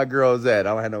 man, where my girls at?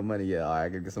 I don't have no money yet. All right, I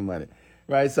got to get some money.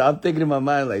 Right? So I'm thinking in my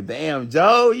mind, like, damn,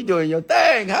 Joe, you doing your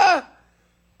thing, huh?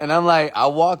 And I'm like, I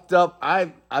walked up.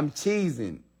 I'm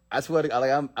cheesing. I swear to God,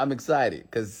 like, I'm excited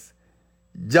because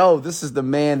Joe, this is the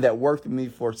man that worked with me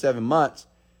for 7 months.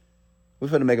 We're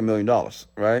finna make $1 million,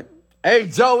 right? Hey,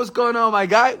 Joe, what's going on, my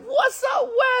guy? What's up,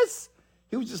 Wes?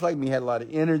 He was just like me, had a lot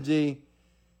of energy.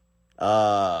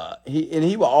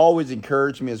 He will always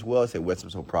encourage me as well. Say, Wes, I'm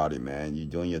so proud of you, man. You're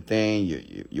doing your thing.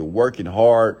 You're working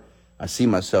hard. I see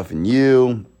myself in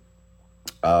you.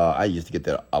 I used to get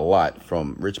that a lot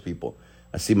from rich people.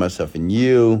 I see myself in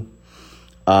you.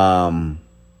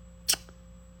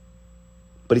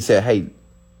 But he said, hey,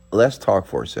 let's talk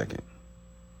for a second.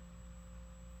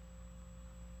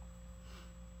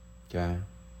 Okay.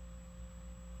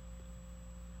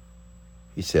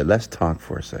 He said, let's talk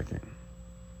for a second.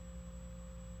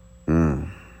 Now,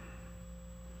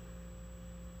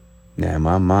 in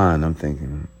my mind, I'm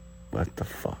thinking, what the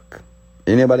fuck?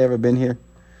 Anybody ever been here?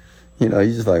 You know,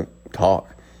 you just like,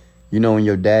 talk. You know, when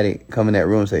your daddy come in that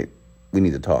room and say, we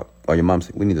need to talk. Or your mom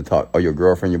say, we need to talk. Or your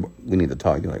girlfriend, we need to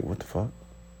talk. You're like, what the fuck?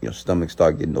 Your stomach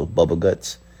start getting those bubble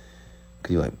guts.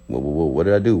 Because you're like, what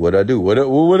did I do? What did I do? What did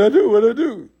I do? What did I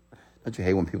do? Don't you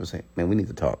hate when people say, man, we need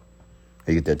to talk?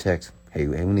 Or you get that text, hey,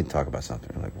 we need to talk about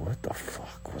something. You're like, what the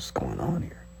fuck? What's going on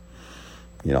here?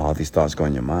 You know, all these thoughts go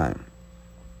in your mind.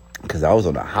 Because I was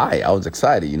on a high. I was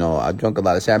excited. You know, I drank a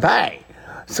lot of champagne.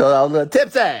 So I was a little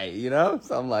tipsy, you know?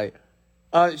 So I'm like,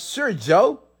 sure,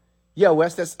 Joe. Yeah,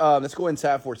 Wes, let's go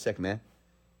inside for a second, man.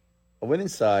 I went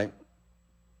inside.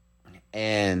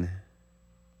 And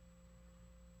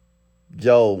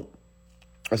Joe,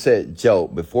 I said, Joe,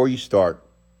 before you start,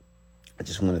 I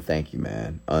just want to thank you,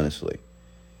 man, honestly.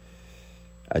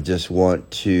 I just want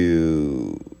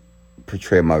to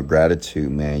portray my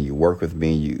gratitude, man. You worked with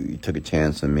me, you took a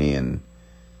chance on me, and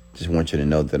just want you to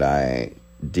know that I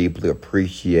deeply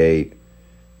appreciate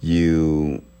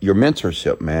your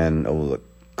mentorship, man, over a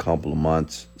couple of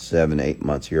months, 7, 8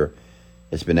 months here.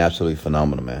 It's been absolutely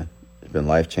phenomenal, man. It's been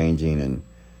life-changing, and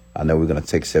I know we're going to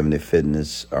take 7 Day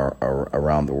Fitness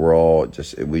around the world.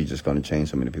 We're just going to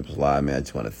change so many people's lives, man. I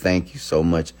just want to thank you so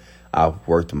much. I've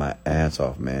worked my ass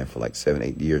off, man, for like 7,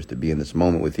 8 years to be in this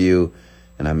moment with you.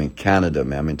 And I'm in Canada,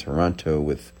 man. I'm in Toronto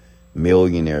with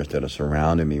millionaires that are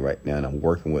surrounding me right now, and I'm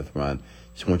working with them. I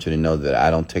just want you to know that I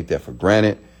don't take that for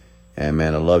granted. And,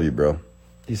 man, I love you, bro.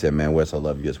 He said, man, Wes, I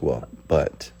love you as well.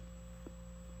 But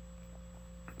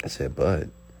I said, but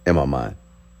in my mind,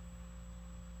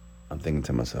 I'm thinking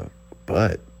to myself,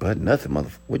 but nothing,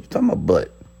 motherfucker. What you talking about,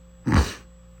 but?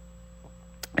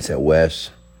 I said,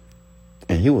 Wes,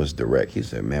 and he was direct. He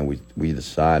said, man, we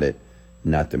decided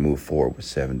not to move forward with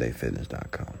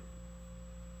 7dayfitness.com.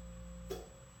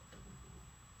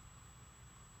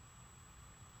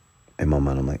 In my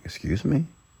mind, I'm like, excuse me?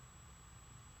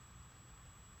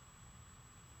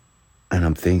 And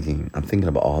I'm thinking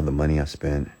about all the money I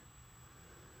spent,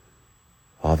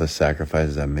 all the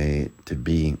sacrifices I made to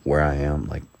be where I am.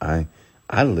 Like, I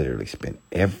literally spent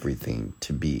everything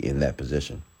to be in that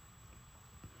position.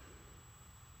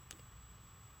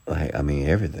 Like, I mean,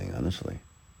 everything, honestly.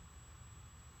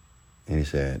 And he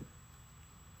said,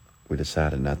 we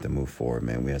decided not to move forward,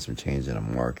 man. We had some change in the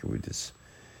market.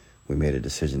 We made a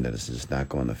decision that it's just not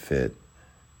going to fit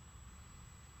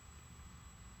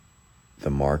the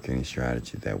marketing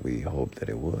strategy that we hoped that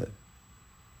it would.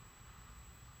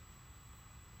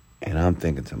 And I'm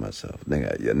thinking to myself,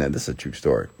 now this is a true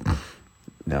story.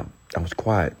 Now, I was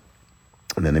quiet.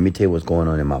 And then let me tell you what's going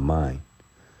on in my mind.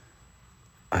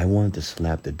 I wanted to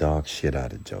slap the dog shit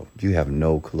out of Joe. You have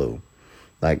no clue.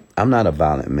 Like, I'm not a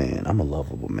violent man. I'm a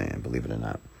lovable man, believe it or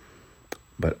not.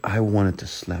 But I wanted to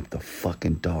slap the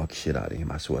fucking dog shit out of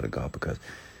him, I swear to God, because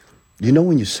you know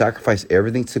when you sacrifice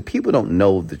everything? See, people don't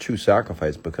know the true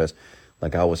sacrifice because,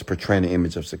 like, I was portraying the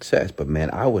image of success. But, man,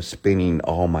 I was spending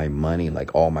all my money,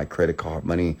 like all my credit card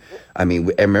money. I mean,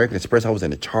 with American Express, I was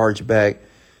in a chargeback.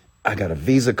 I got a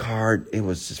Visa card. It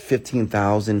was just $15,000,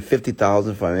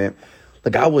 $50,000 for me.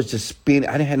 Like, I was just spending.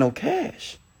 I didn't have no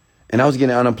cash. And I was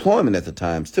getting unemployment at the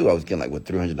times, too. I was getting, like, what,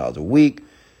 $300 a week.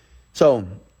 So,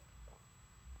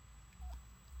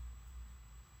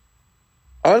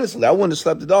 honestly, I wanted to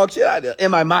slap the dog shit out of it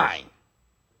in my mind.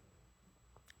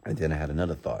 And then I had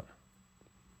another thought.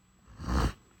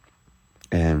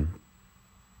 And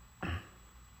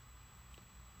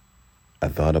I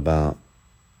thought about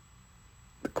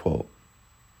the quote,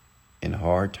 in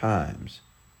hard times,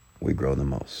 we grow the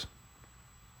most.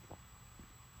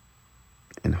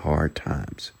 In hard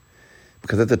times.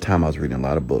 Because at the time I was reading a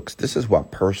lot of books. This is why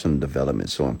personal development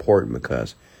is so important,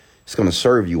 because it's going to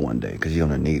serve you one day because you're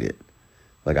going to need it.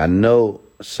 Like, I know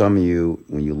some of you,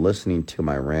 when you're listening to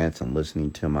my rants and listening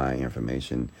to my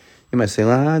information, you might say,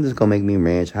 well, this is going to make me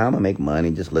rich. How am I going to make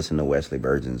money? Just listen to Wesley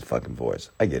Virgin's fucking voice.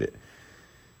 I get it.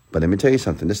 But let me tell you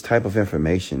something. This type of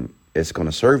information is going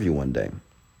to serve you one day.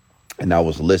 And I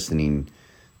was listening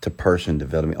to personal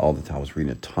development all the time. I was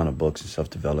reading a ton of books and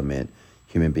self-development,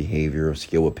 human behavior,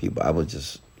 skill with people. I was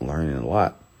just learning a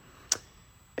lot.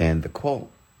 And the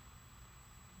quote,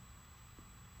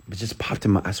 it just popped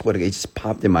in my, I swear to God, it just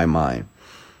popped in my mind.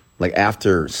 Like,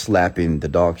 after slapping the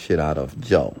dog shit out of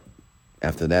Joe,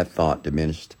 after that thought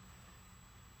diminished,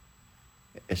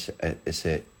 it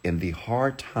said, in the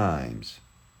hard times,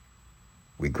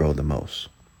 we grow the most.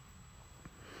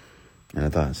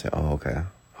 And I said, oh, okay.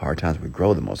 Hard times, we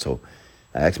grow the most. So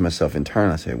I asked myself in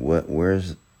turn, I said,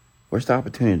 where's the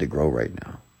opportunity to grow right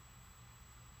now?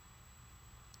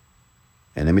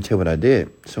 And let me tell you what I did.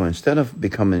 So instead of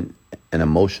becoming an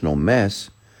emotional mess,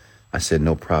 I said,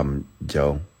 no problem,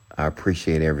 Joe. I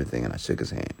appreciate everything. And I shook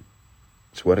his hand.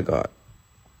 Swear to God.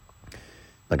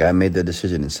 Like, I made the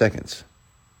decision in seconds.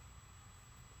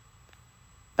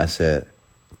 I said,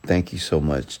 thank you so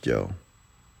much, Joe.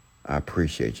 I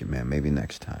appreciate you, man. Maybe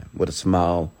next time. With a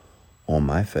smile on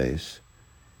my face.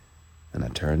 And I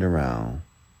turned around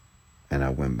and I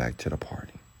went back to the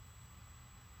party.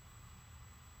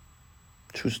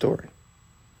 True story.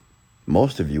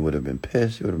 Most of you would have been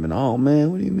pissed. You would have been, oh,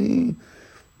 man, what do you mean?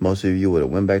 Most of you would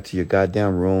have went back to your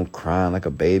goddamn room crying like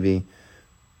a baby,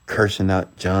 cursing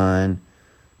out John,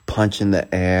 punching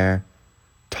the air,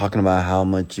 talking about how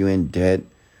much you in debt.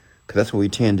 Because that's what we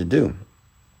tend to do.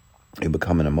 We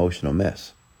become an emotional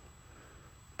mess.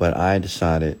 But I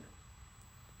decided,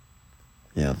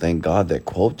 thank God that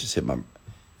quote just hit my,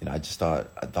 I thought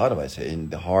about it. I said, in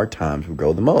the hard times, we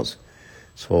grow the most.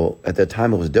 So at that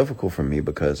time, it was difficult for me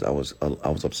because I was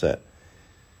upset.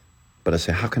 But I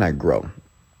said, how can I grow?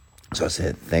 So I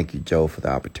said, thank you, Joe, for the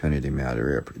opportunity, man.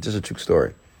 It's just a true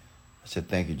story. I said,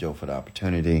 thank you, Joe, for the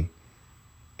opportunity.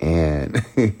 And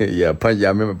I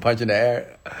remember punching the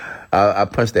air. I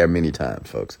punched the air many times,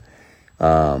 folks.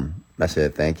 I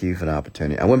said, thank you for the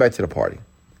opportunity. I went back to the party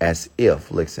as if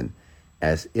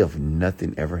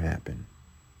nothing ever happened.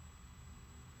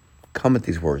 Comment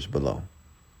these words below.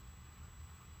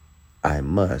 I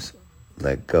must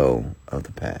let go of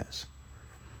the past.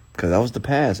 Because that was the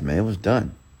past, man. It was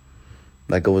done.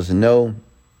 Like, it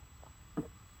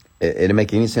didn't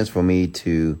make any sense for me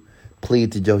to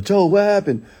plead to Joe, what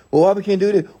happened? Well, why we can't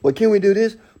do this? Well, can we do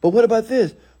this? But what about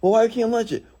this? Well, why we can't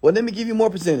lunch it? Well, let me give you more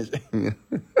percentage. Man,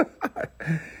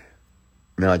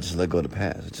 I just let go of the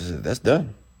past. I just said, that's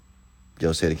done.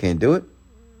 Joe said he can't do it.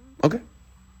 Okay.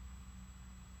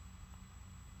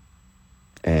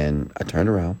 And I turned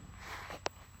around.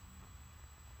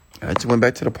 I just went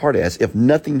back to the party as if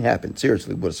nothing happened.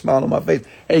 Seriously, with a smile on my face.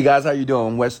 Hey, guys, how you doing?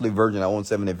 I'm Wesley Virgin. I own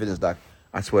 7 Fitness Doc.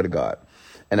 I swear to God.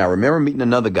 And I remember meeting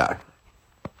another guy.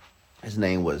 His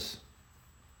name was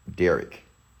Derek.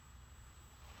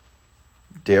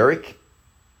 Derek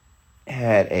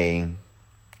had a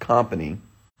company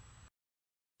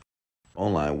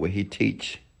online where he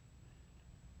teach.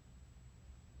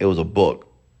 It was a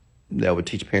book that would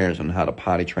teach parents on how to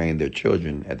potty train their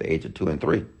children at the age of 2 and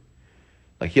 3.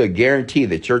 Like, he'll guarantee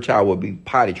that your child will be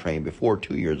potty trained before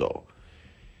 2 years old.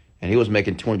 And he was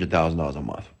making $200,000 a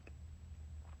month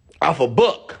off a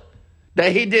book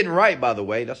that he didn't write, by the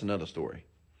way. That's another story.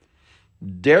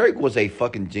 Derek was a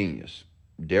fucking genius.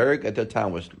 Derek at that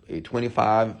time was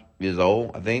 25 years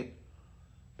old, I think.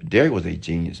 But Derek was a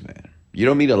genius, man. You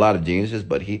don't meet a lot of geniuses,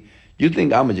 but you You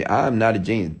think I'm not a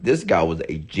genius. This guy was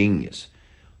a genius.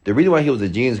 The reason why he was a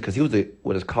genius is because he was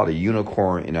what is called a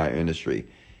unicorn in our industry.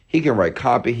 He can write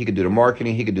copy, he could do the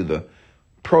marketing, he could do the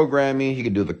programming, he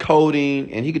could do the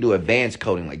coding, and he could do advanced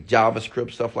coding like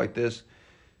JavaScript, stuff like this.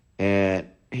 And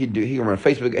he can run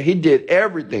Facebook. He did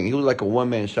everything. He was like a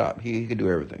one-man shop. He could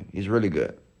do everything. He's really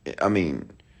good. I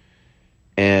mean,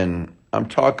 and I'm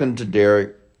talking to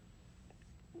Derek.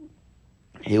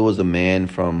 He was a man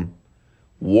from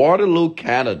Waterloo,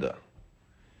 Canada.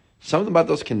 Something about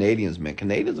those Canadians, man.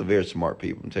 Canadians are very smart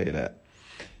people, I'll tell you that.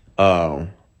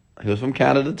 He was from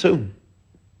Canada, too.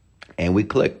 And we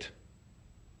clicked.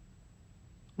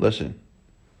 Listen.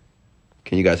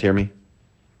 Can you guys hear me?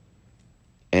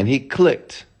 And he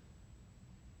clicked.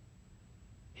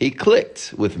 He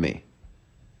clicked with me.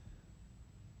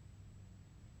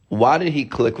 Why did he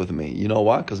click with me? You know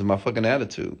why? Because of my fucking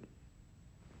attitude.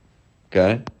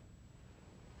 Okay?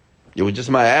 It was just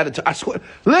my attitude. I swear.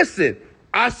 Listen,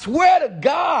 I swear to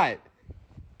God,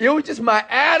 it was just my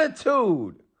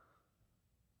attitude.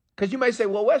 Because you may say,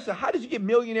 well, Webster, how did you get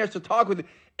millionaires to talk with you?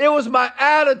 It was my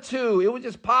attitude. It was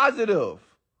just positive.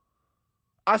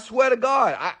 I swear to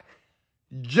God.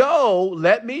 Joe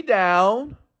let me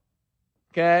down.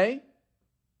 Okay?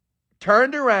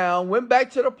 Turned around, went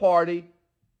back to the party.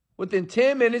 Within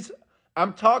 10 minutes,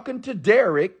 I'm talking to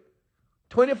Derek,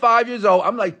 25 years old.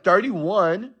 I'm like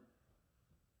 31.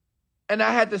 And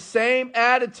I had the same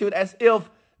attitude as if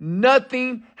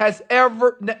nothing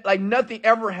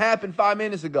ever happened 5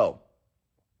 minutes ago.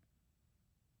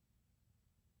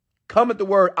 Come at the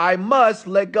word, I must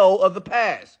let go of the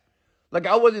past. Like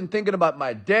I wasn't thinking about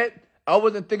my debt. I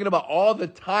wasn't thinking about all the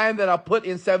time that I put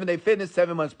in 7-Day Fitness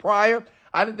 7 months prior.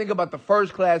 I didn't think about the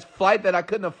first class flight that I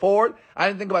couldn't afford. I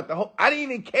didn't think about I didn't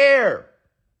even care.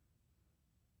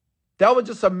 That was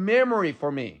just a memory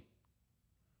for me.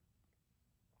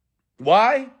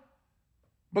 Why?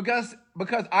 Because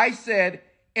I said,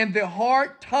 in the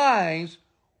hard times,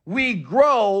 we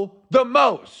grow the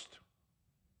most.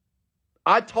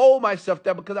 I told myself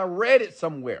that because I read it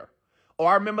somewhere.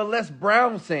 Or I remember Les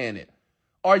Brown saying it.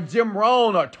 Or Jim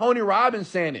Rohn or Tony Robbins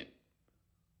saying it.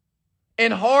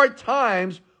 In hard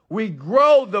times, we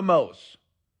grow the most.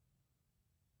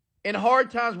 In hard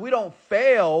times, we don't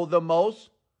fail the most.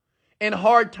 In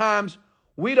hard times,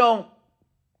 we don't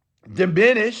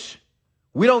diminish.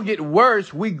 We don't get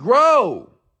worse. We grow.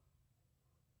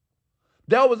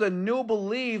 That was a new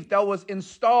belief that was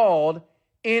installed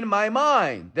in my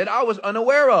mind that I was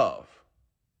unaware of.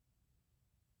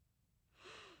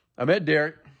 I met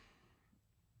Derek.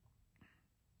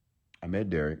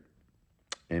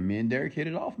 And me and Derek hit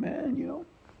it off, man, you know.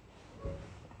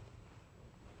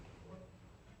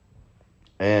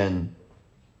 And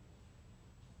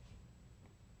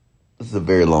this is a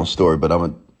very long story, but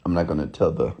I'm not going to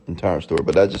tell the entire story.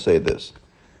 But I just say this.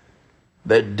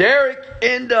 That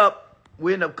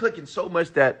we ended up clicking so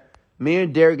much that me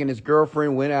and Derek and his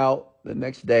girlfriend went out the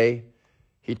next day.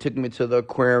 He took me to the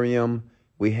aquarium.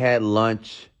 We had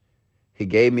lunch. He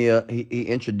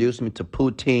introduced me to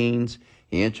poutines.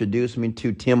 He introduced me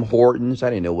to Tim Hortons. I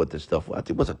didn't know what this stuff was. I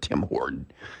think it was a Tim Horton,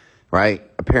 right?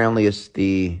 Apparently it's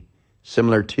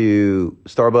similar to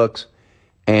Starbucks.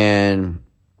 And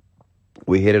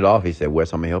we hit it off. He said,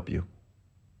 Wes, I'm going to help you.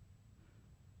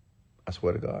 I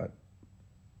swear to God.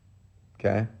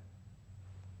 Okay?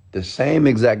 The same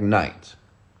exact night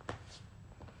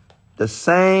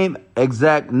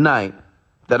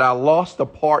that I lost a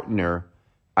partner,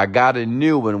 I got a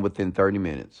new one within 30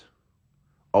 minutes.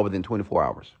 Or within 24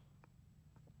 hours.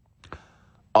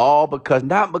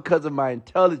 Not because of my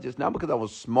intelligence, not because I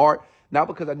was smart, not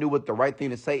because I knew what the right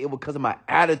thing to say. It was because of my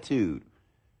attitude.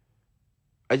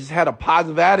 I just had a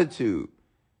positive attitude.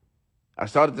 I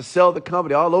started to sell the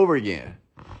company all over again.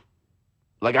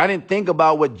 Like I didn't think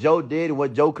about what Joe did and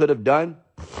what Joe could have done.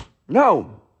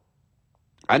 No.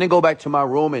 I didn't go back to my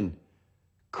room and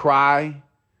cry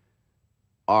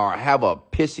or have a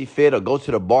pissy fit or go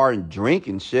to the bar and drink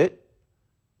and shit.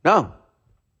 No.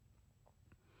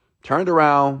 Turned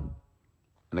around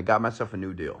and I got myself a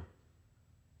new deal.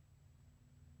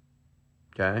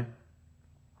 Okay?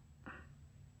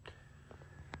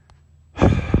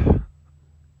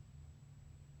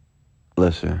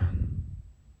 Listen.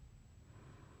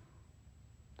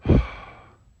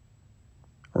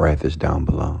 Write this down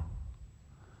below.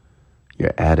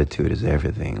 Your attitude is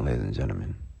everything, ladies and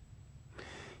gentlemen.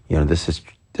 You know, this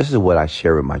is what I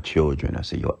share with my children. I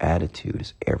say, your attitude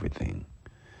is everything.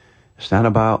 It's not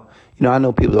about, I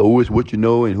know people that always what you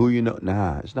know and who you know.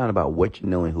 Nah, it's not about what you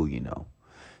know and who you know.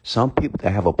 Some people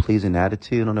that have a pleasing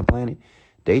attitude on the planet,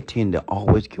 they tend to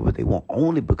always get what they want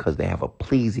only because they have a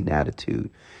pleasing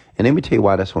attitude. And let me tell you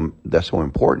why that's so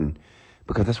important,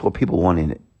 because that's what people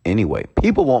want anyway.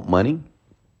 People want money,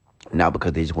 not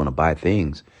because they just want to buy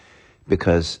things,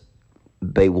 because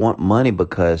they want money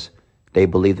because they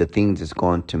believe the things is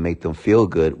going to make them feel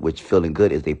good, which feeling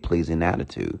good is a pleasing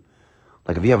attitude.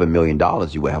 Like if you have $1 million,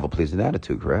 you will have a pleasing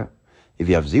attitude, correct? If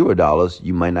you have $0,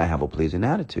 you might not have a pleasing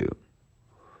attitude.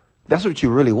 That's what you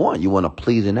really want. You want a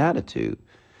pleasing attitude.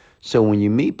 So when you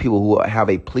meet people who have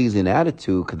a pleasing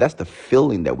attitude, because that's the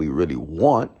feeling that we really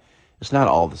want, it's not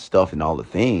all the stuff and all the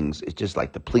things. It's just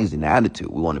like the pleasing attitude.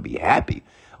 We want to be happy,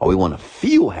 or we want to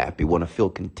feel happy. We want to feel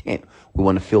content. We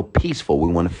want to feel peaceful.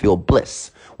 We want to feel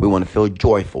bliss. We want to feel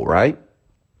joyful, right?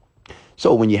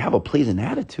 So when you have a pleasing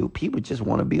attitude, people just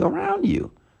want to be around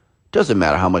you. Doesn't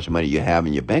matter how much money you have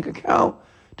in your bank account.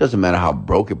 Doesn't matter how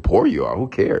broke and poor you are. Who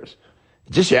cares?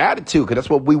 It's just your attitude, because that's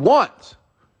what we want.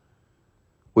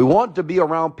 We want to be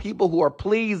around people who are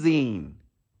pleasing.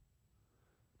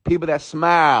 People that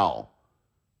smile.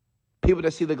 People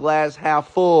that see the glass half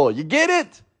full. You get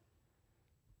it?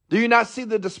 Do you not see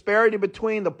the disparity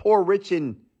between the poor, rich,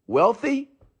 and wealthy?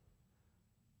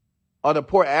 Or the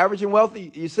poor, average, and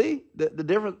wealthy? You see the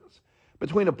difference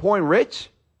between the poor and rich?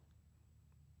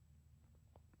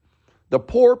 The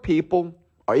poor people,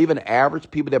 or even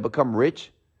average people that become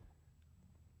rich,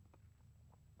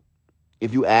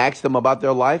 if you ask them about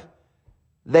their life,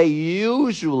 they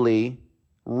usually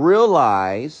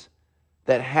realize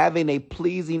that having a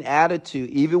pleasing attitude,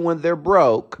 even when they're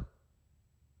broke,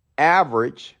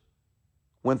 average,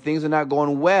 when things are not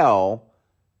going well,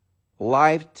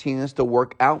 life tends to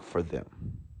work out for them.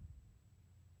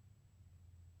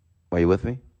 Are you with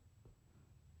me?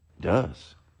 It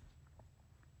does.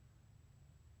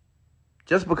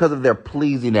 Just because of their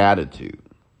pleasing attitude.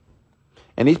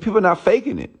 And these people are not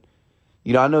faking it.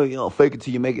 I know, fake it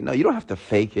till you make it. No, you don't have to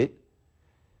fake it.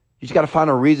 You just got to find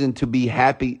a reason to be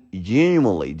happy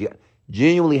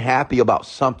genuinely happy about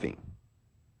something.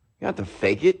 You don't have to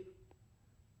fake it.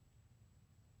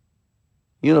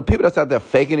 People that's out there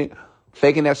faking it,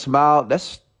 faking that smile,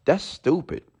 that's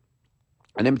stupid.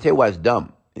 And let me tell you why it's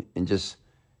dumb and just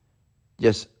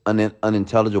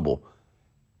unintelligible.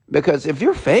 Because if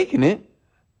you're faking it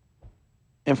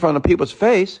in front of people's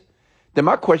face, then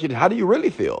my question is, how do you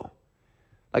really feel?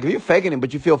 Like if you're faking it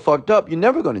but you feel fucked up, you're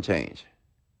never going to change.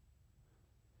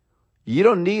 You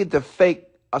don't need to fake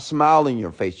a smile in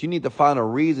your face. You need to find a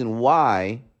reason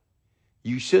why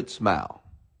you should smile.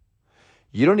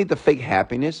 You don't need to fake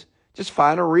happiness. Just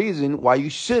find a reason why you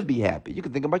should be happy. You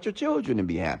can think about your children and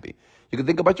be happy. You can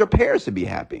think about your parents and be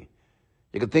happy.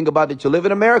 You can think about that you live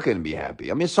in America and be happy.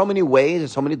 I mean, so many ways and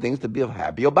so many things to be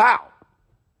happy about.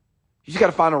 You just got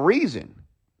to find a reason.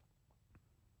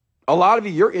 A lot of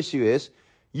your issue is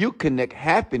you connect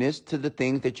happiness to the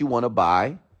things that you want to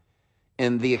buy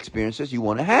and the experiences you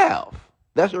want to have.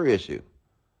 That's your issue.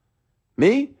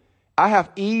 Me, I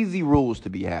have easy rules to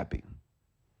be happy.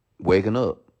 Waking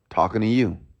up, talking to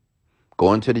you,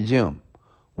 going to the gym,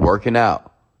 working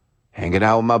out, hanging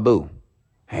out with my boo,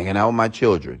 hanging out with my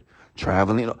children,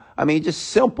 traveling. I mean, just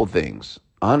simple things,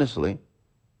 honestly.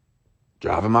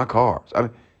 Driving my cars. I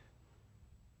mean,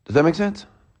 does that make sense?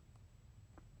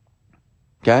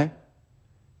 Okay?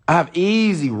 I have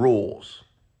easy rules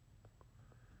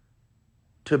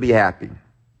to be happy.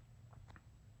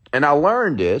 And I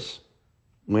learned this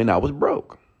when I was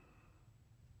broke.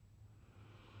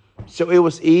 So it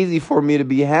was easy for me to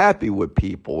be happy with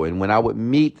people. And when I would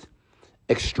meet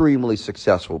extremely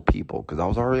successful people, because I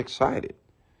was already excited.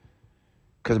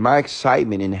 Because my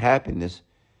excitement and happiness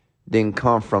didn't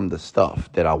come from the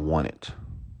stuff that I wanted.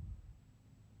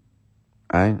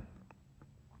 Right?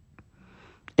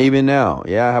 Even now,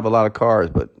 yeah, I have a lot of cars,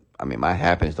 but I mean, my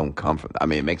happiness don't come from,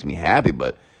 it makes me happy,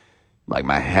 but like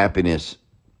my happiness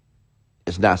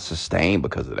is not sustained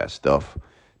because of that stuff.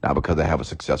 Not because I have a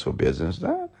successful business.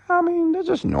 That's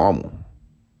just normal.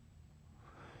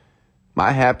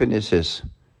 My happiness is,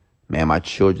 man, my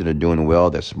children are doing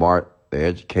well. They're smart. They're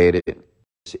educated.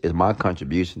 It's my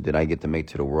contribution that I get to make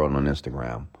to the world on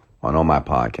Instagram, on my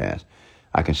podcast.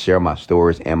 I can share my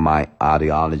stories and my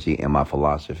ideology and my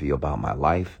philosophy about my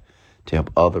life to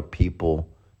help other people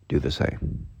do the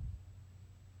same.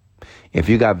 If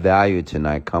you got value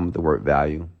tonight, come with the word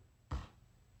value.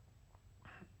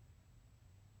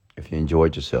 If you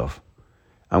enjoyed yourself,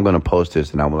 I'm going to post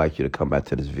this, and I would like you to come back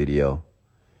to this video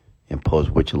and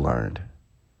post what you learned.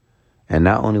 And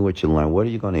not only what you learned, what are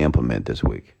you going to implement this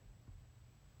week?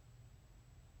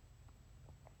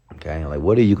 Okay, like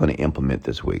what are you going to implement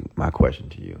this week? My question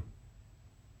to you.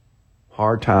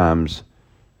 Hard times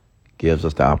gives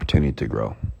us the opportunity to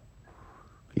grow.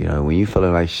 When you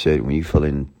feeling like shit, when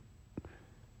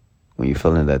when you're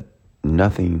feeling that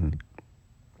nothing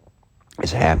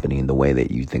is happening the way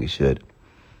that you think it should,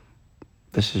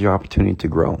 this is your opportunity to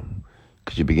grow,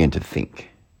 because you begin to think.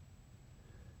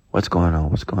 What's going on?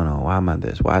 What's going on? Why am I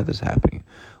this? Why is this happening?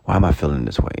 Why am I feeling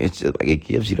this way? It's just like it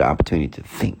gives you the opportunity to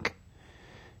think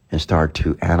and start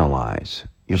to analyze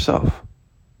yourself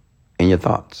and your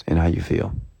thoughts and how you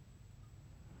feel.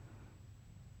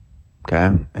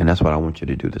 Okay? And that's what I want you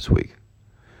to do this week.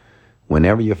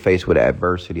 Whenever you're faced with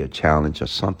adversity, a challenge, or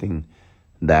something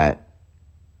that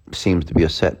seems to be a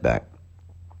setback,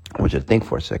 I want you to think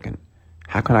for a second.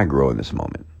 How can I grow in this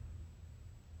moment?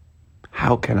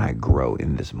 How can I grow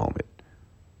in this moment?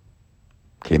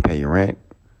 Can't pay your rent.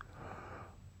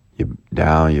 You're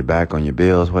down, you're back on your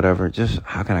bills, whatever. Just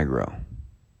how can I grow?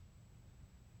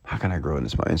 How can I grow in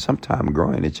this moment? And sometimes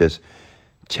growing, it's just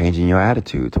changing your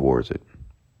attitude towards it.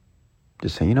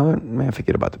 Just saying, you know what, man,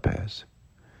 forget about the past.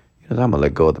 I'm going to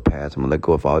let go of the past. I'm going to let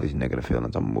go of all these negative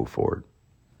feelings. I'm going to move forward.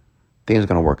 Things are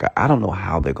going to work out. I don't know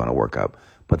how they're going to work out,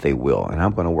 but they will. And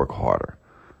I'm going to work harder.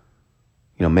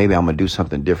 Maybe I'm going to do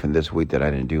something different this week that I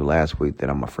didn't do last week that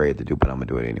I'm afraid to do, but I'm going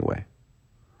to do it anyway.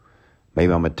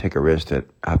 Maybe I'm going to take a risk that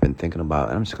I've been thinking about,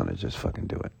 and I'm just going to just fucking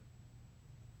do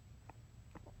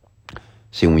it.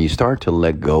 See, when you start to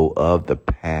let go of the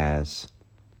past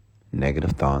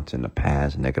negative thoughts and the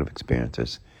past negative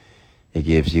experiences, it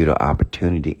gives you the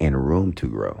opportunity and room to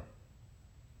grow.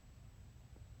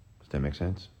 Does that make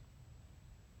sense?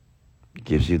 It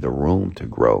gives you the room to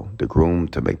grow, the room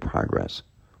to make progress.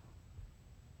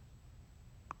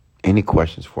 Any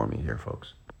questions for me here,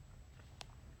 folks?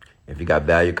 If you got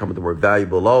value, comment the word value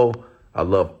below. I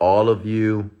love all of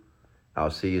you.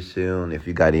 I'll see you soon. If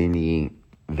you got any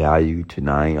value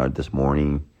tonight or this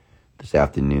morning, this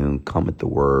afternoon, comment the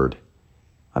word.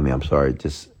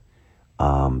 Just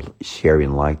share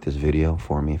and like this video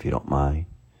for me if you don't mind.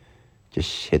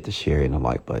 Just hit the share and the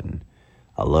like button.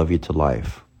 I love you to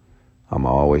life. I'm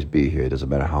going to always be here. It doesn't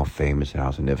matter how famous and how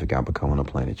significant I become on the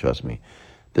planet. Trust me.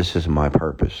 This is my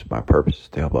purpose. My purpose is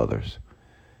to help others.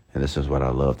 And this is what I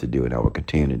love to do, and I will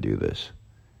continue to do this.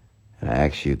 And I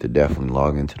ask you to definitely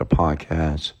log into the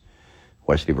podcast,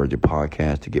 Wesley Virgin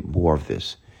Podcast, to get more of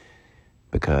this.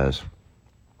 Because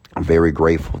I'm very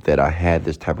grateful that I had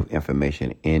this type of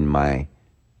information in my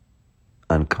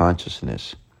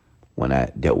unconsciousness when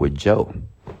I dealt with Joe.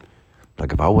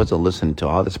 Like if I wasn't listening to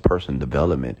all this personal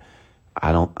development,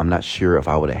 I'm not sure if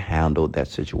I would have handled that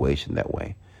situation that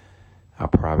way. I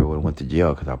probably would have went to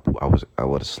jail because I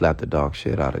would have slapped the dog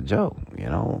shit out of Joe.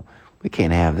 We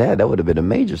can't have that. That would have been a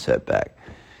major setback,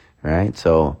 right?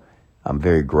 So I'm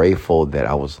very grateful that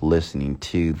I was listening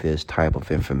to this type of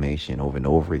information over and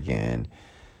over again,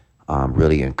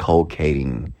 really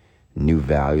inculcating new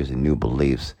values and new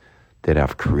beliefs that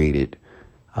have created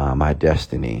my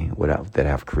destiny, that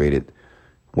have created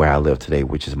where I live today,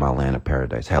 which is my land of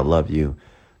paradise. I love you.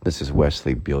 This is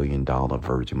Wesley, $1 Billion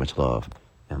Virgin. Much love,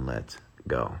 and let's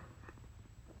go.